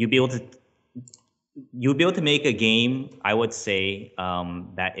you'd be able to you'll be able to make a game, I would say,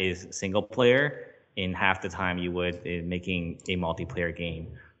 that is single player in half the time you would in making a multiplayer game.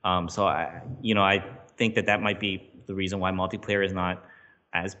 So I think that might be the reason why multiplayer is not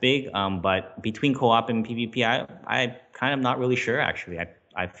as big. But between co-op and PvP, I kind of not really sure actually.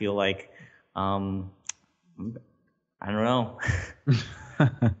 I feel like, um, I don't know.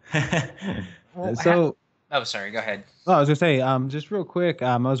 Well, So, oh, sorry. Go ahead. well, I was gonna say, just real quick,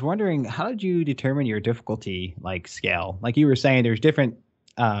 I was wondering, how did you determine your difficulty like scale? Like you were saying, there's different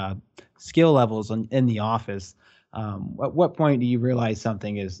uh, skill levels in the office. At what point do you realize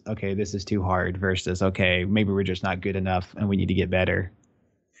something is okay? This is too hard versus okay, maybe we're just not good enough and we need to get better.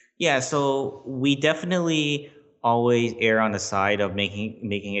 Yeah, so we definitely always err on the side of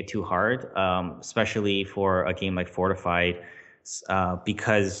making it too hard, especially for a game like Fortified,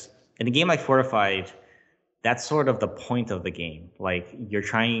 because in a game like Fortified, that's sort of the point of the game. Like you're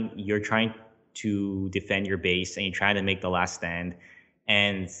trying to defend your base and you're trying to make the last stand.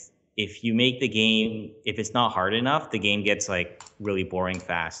 And if you make the game, if it's not hard enough, the game gets like really boring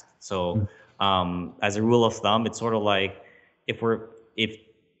fast. So as a rule of thumb, it's sort of like if if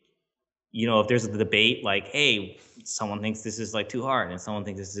there's a debate like, hey, someone thinks this is like too hard and someone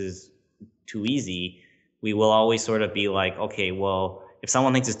thinks this is too easy, we will always sort of be like, okay, well, if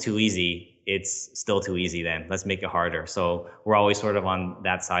someone thinks it's too easy, it's still too easy then. Let's make it harder. So we're always sort of on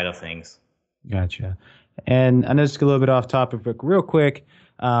that side of things. Gotcha. And I know it's a little bit off topic, but real quick,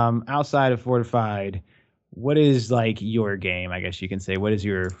 outside of Fortified, what is like your game? I guess you can say, what is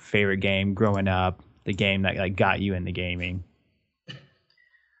your favorite game growing up? The game that like got you into gaming?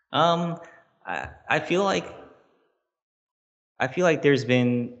 Um, I feel like there's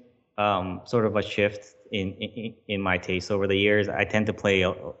been sort of a shift in my taste over the years. I tend to play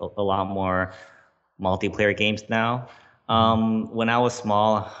a lot more multiplayer games now. Mhm. When I was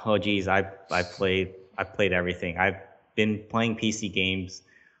small, oh geez, I played everything. I've been playing PC games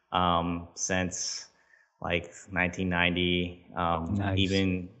since like 1990, Nice.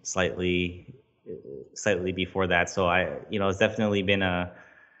 even slightly before that. So it's definitely been a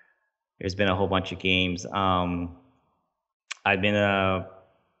there's been a whole bunch of games. I've been a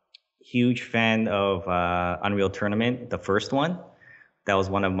huge fan of Unreal Tournament, the first one. That was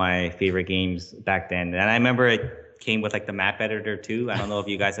one of my favorite games back then. And I remember it came with like the map editor too. I don't know if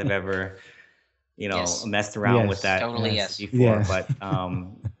you guys have ever, Yes. messed around with Yes. that Totally Yes. yes. before, Yeah. but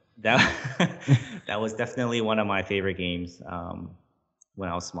that that was definitely one of my favorite games when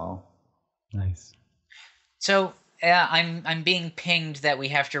I was small. Nice. So I'm being pinged that we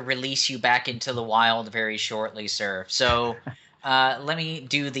have to release you back into the wild very shortly, sir. So let me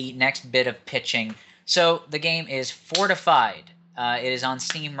do the next bit of pitching. So the game is Fortified. It is on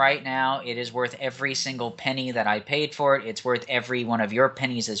Steam right now. It is worth every single penny that I paid for it. It's worth every one of your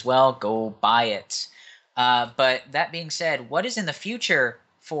pennies as well. Go buy it. But that being said, what is in the future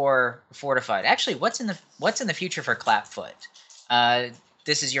for Fortified? Actually, what's in the future for Clapfoot? Uh,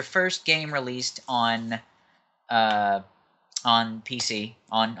 this is your first game released uh, on PC,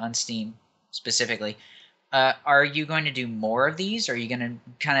 on Steam specifically. Are you going to do more of these? Are you going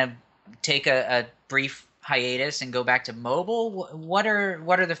to kind of take a brief hiatus and go back to mobile? What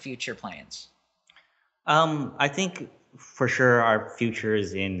are the future plans? I think for sure our future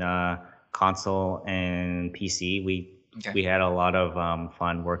is in console and PC. We had a lot of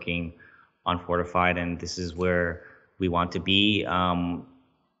fun working on Fortified, and this is where we want to be.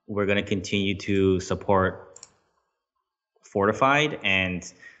 We're going to continue to support Fortified,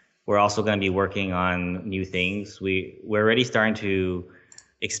 and we're also going to be working on new things. We're already starting to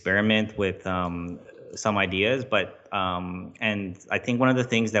experiment with some ideas, but and I think one of the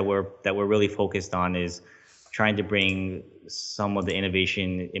things that we're really focused on is trying to bring some of the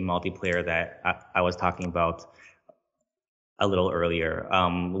innovation in multiplayer that I was talking about a little earlier.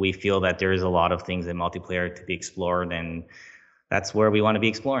 We feel that there is a lot of things in multiplayer to be explored, and that's where we want to be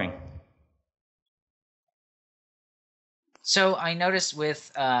exploring. So I noticed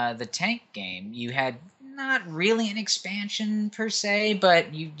with the tank game, you had not really an expansion per se,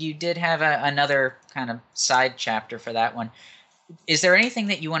 but you did have another kind of side chapter for that one. Is there anything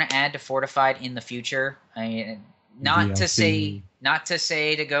that you want to add to Fortified in the future? I mean, not to say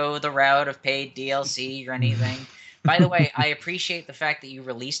to go the route of paid DLC or anything. By the way, I appreciate the fact that you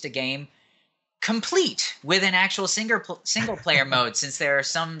released a game complete with an actual single player mode, since there are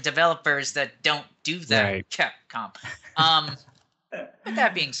some developers that don't do that. Right. Capcom. With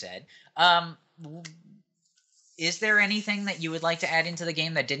that being said, is there anything that you would like to add into the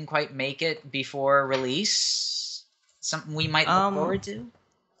game that didn't quite make it before release? Something we might look forward to?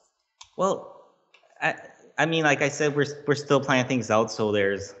 Well, I mean, like I said, we're still planning things out, so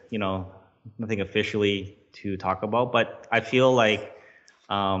there's nothing officially to talk about. But I feel like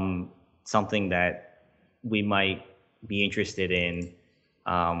something that we might be interested in,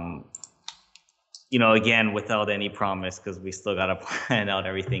 again, without any promise, because we still got to plan out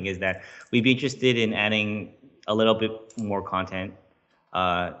everything, is that we'd be interested in adding a little bit more content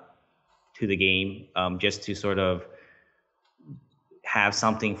to the game, just to sort of have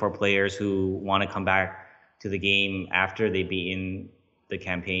something for players who want to come back to the game after they beaten the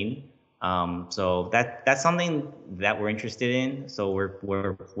campaign. So that's something that we're interested in. So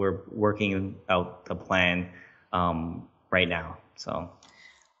we're working out the plan right now. So.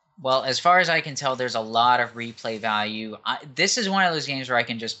 Well, as far as I can tell, there's a lot of replay value. This is one of those games where I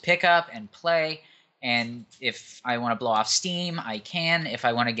can just pick up and play, and if I want to blow off steam, I can. If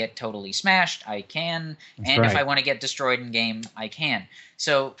I want to get totally smashed, I can. And if I want to get destroyed in game, I can.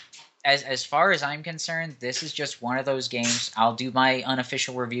 So as far as I'm concerned, this is just one of those games. I'll do my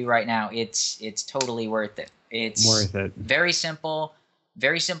unofficial review right now. It's totally worth it. It's worth it. Very simple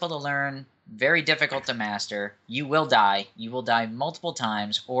to learn, very difficult to master. You will die. You will die multiple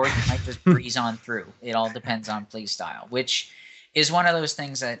times, or you might just breeze on through. It all depends on play style, which is one of those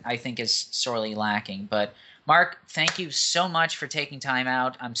things that I think is sorely lacking. But Mark, thank you so much for taking time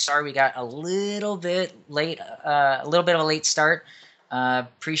out. I'm sorry we got a little bit late, a little bit of a late start.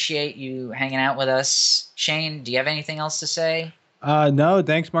 Appreciate you hanging out with us. Shane, do you have anything else to say? No,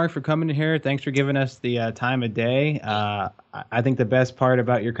 thanks, Mark, for coming here. Thanks for giving us the time of day. I think the best part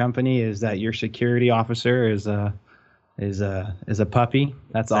about your company is that your security officer is a puppy.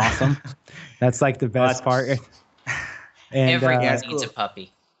 That's awesome. That's like the best part. And, every guy needs a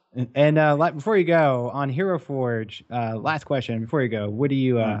puppy. And before you go on Hero Forge, last question before you go, what do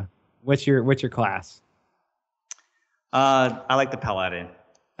you what's your class? I like the Paladin.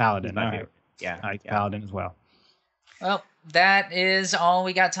 Paladin. All right. Yeah. I like Paladin as well. Well, that is all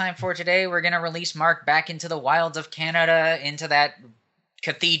we got time for today. We're going to release Mark back into the wilds of Canada, into that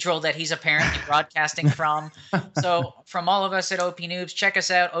cathedral that he's apparently broadcasting from. So from all of us at OP Noobs, check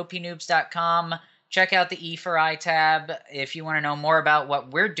us out, opnoobs.com. Check out the E for I tab if you want to know more about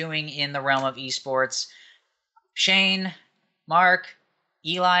what we're doing in the realm of esports. Shane, Mark,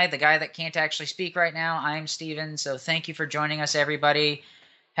 Eli, the guy that can't actually speak right now, I'm Steven. So thank you for joining us, everybody.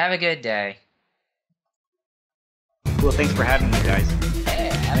 Have a good day. Well, thanks for having me, guys. Hey,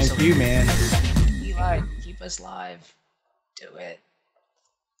 Thank you, man. Eli, keep us live. Do it.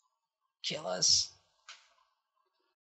 Kill us.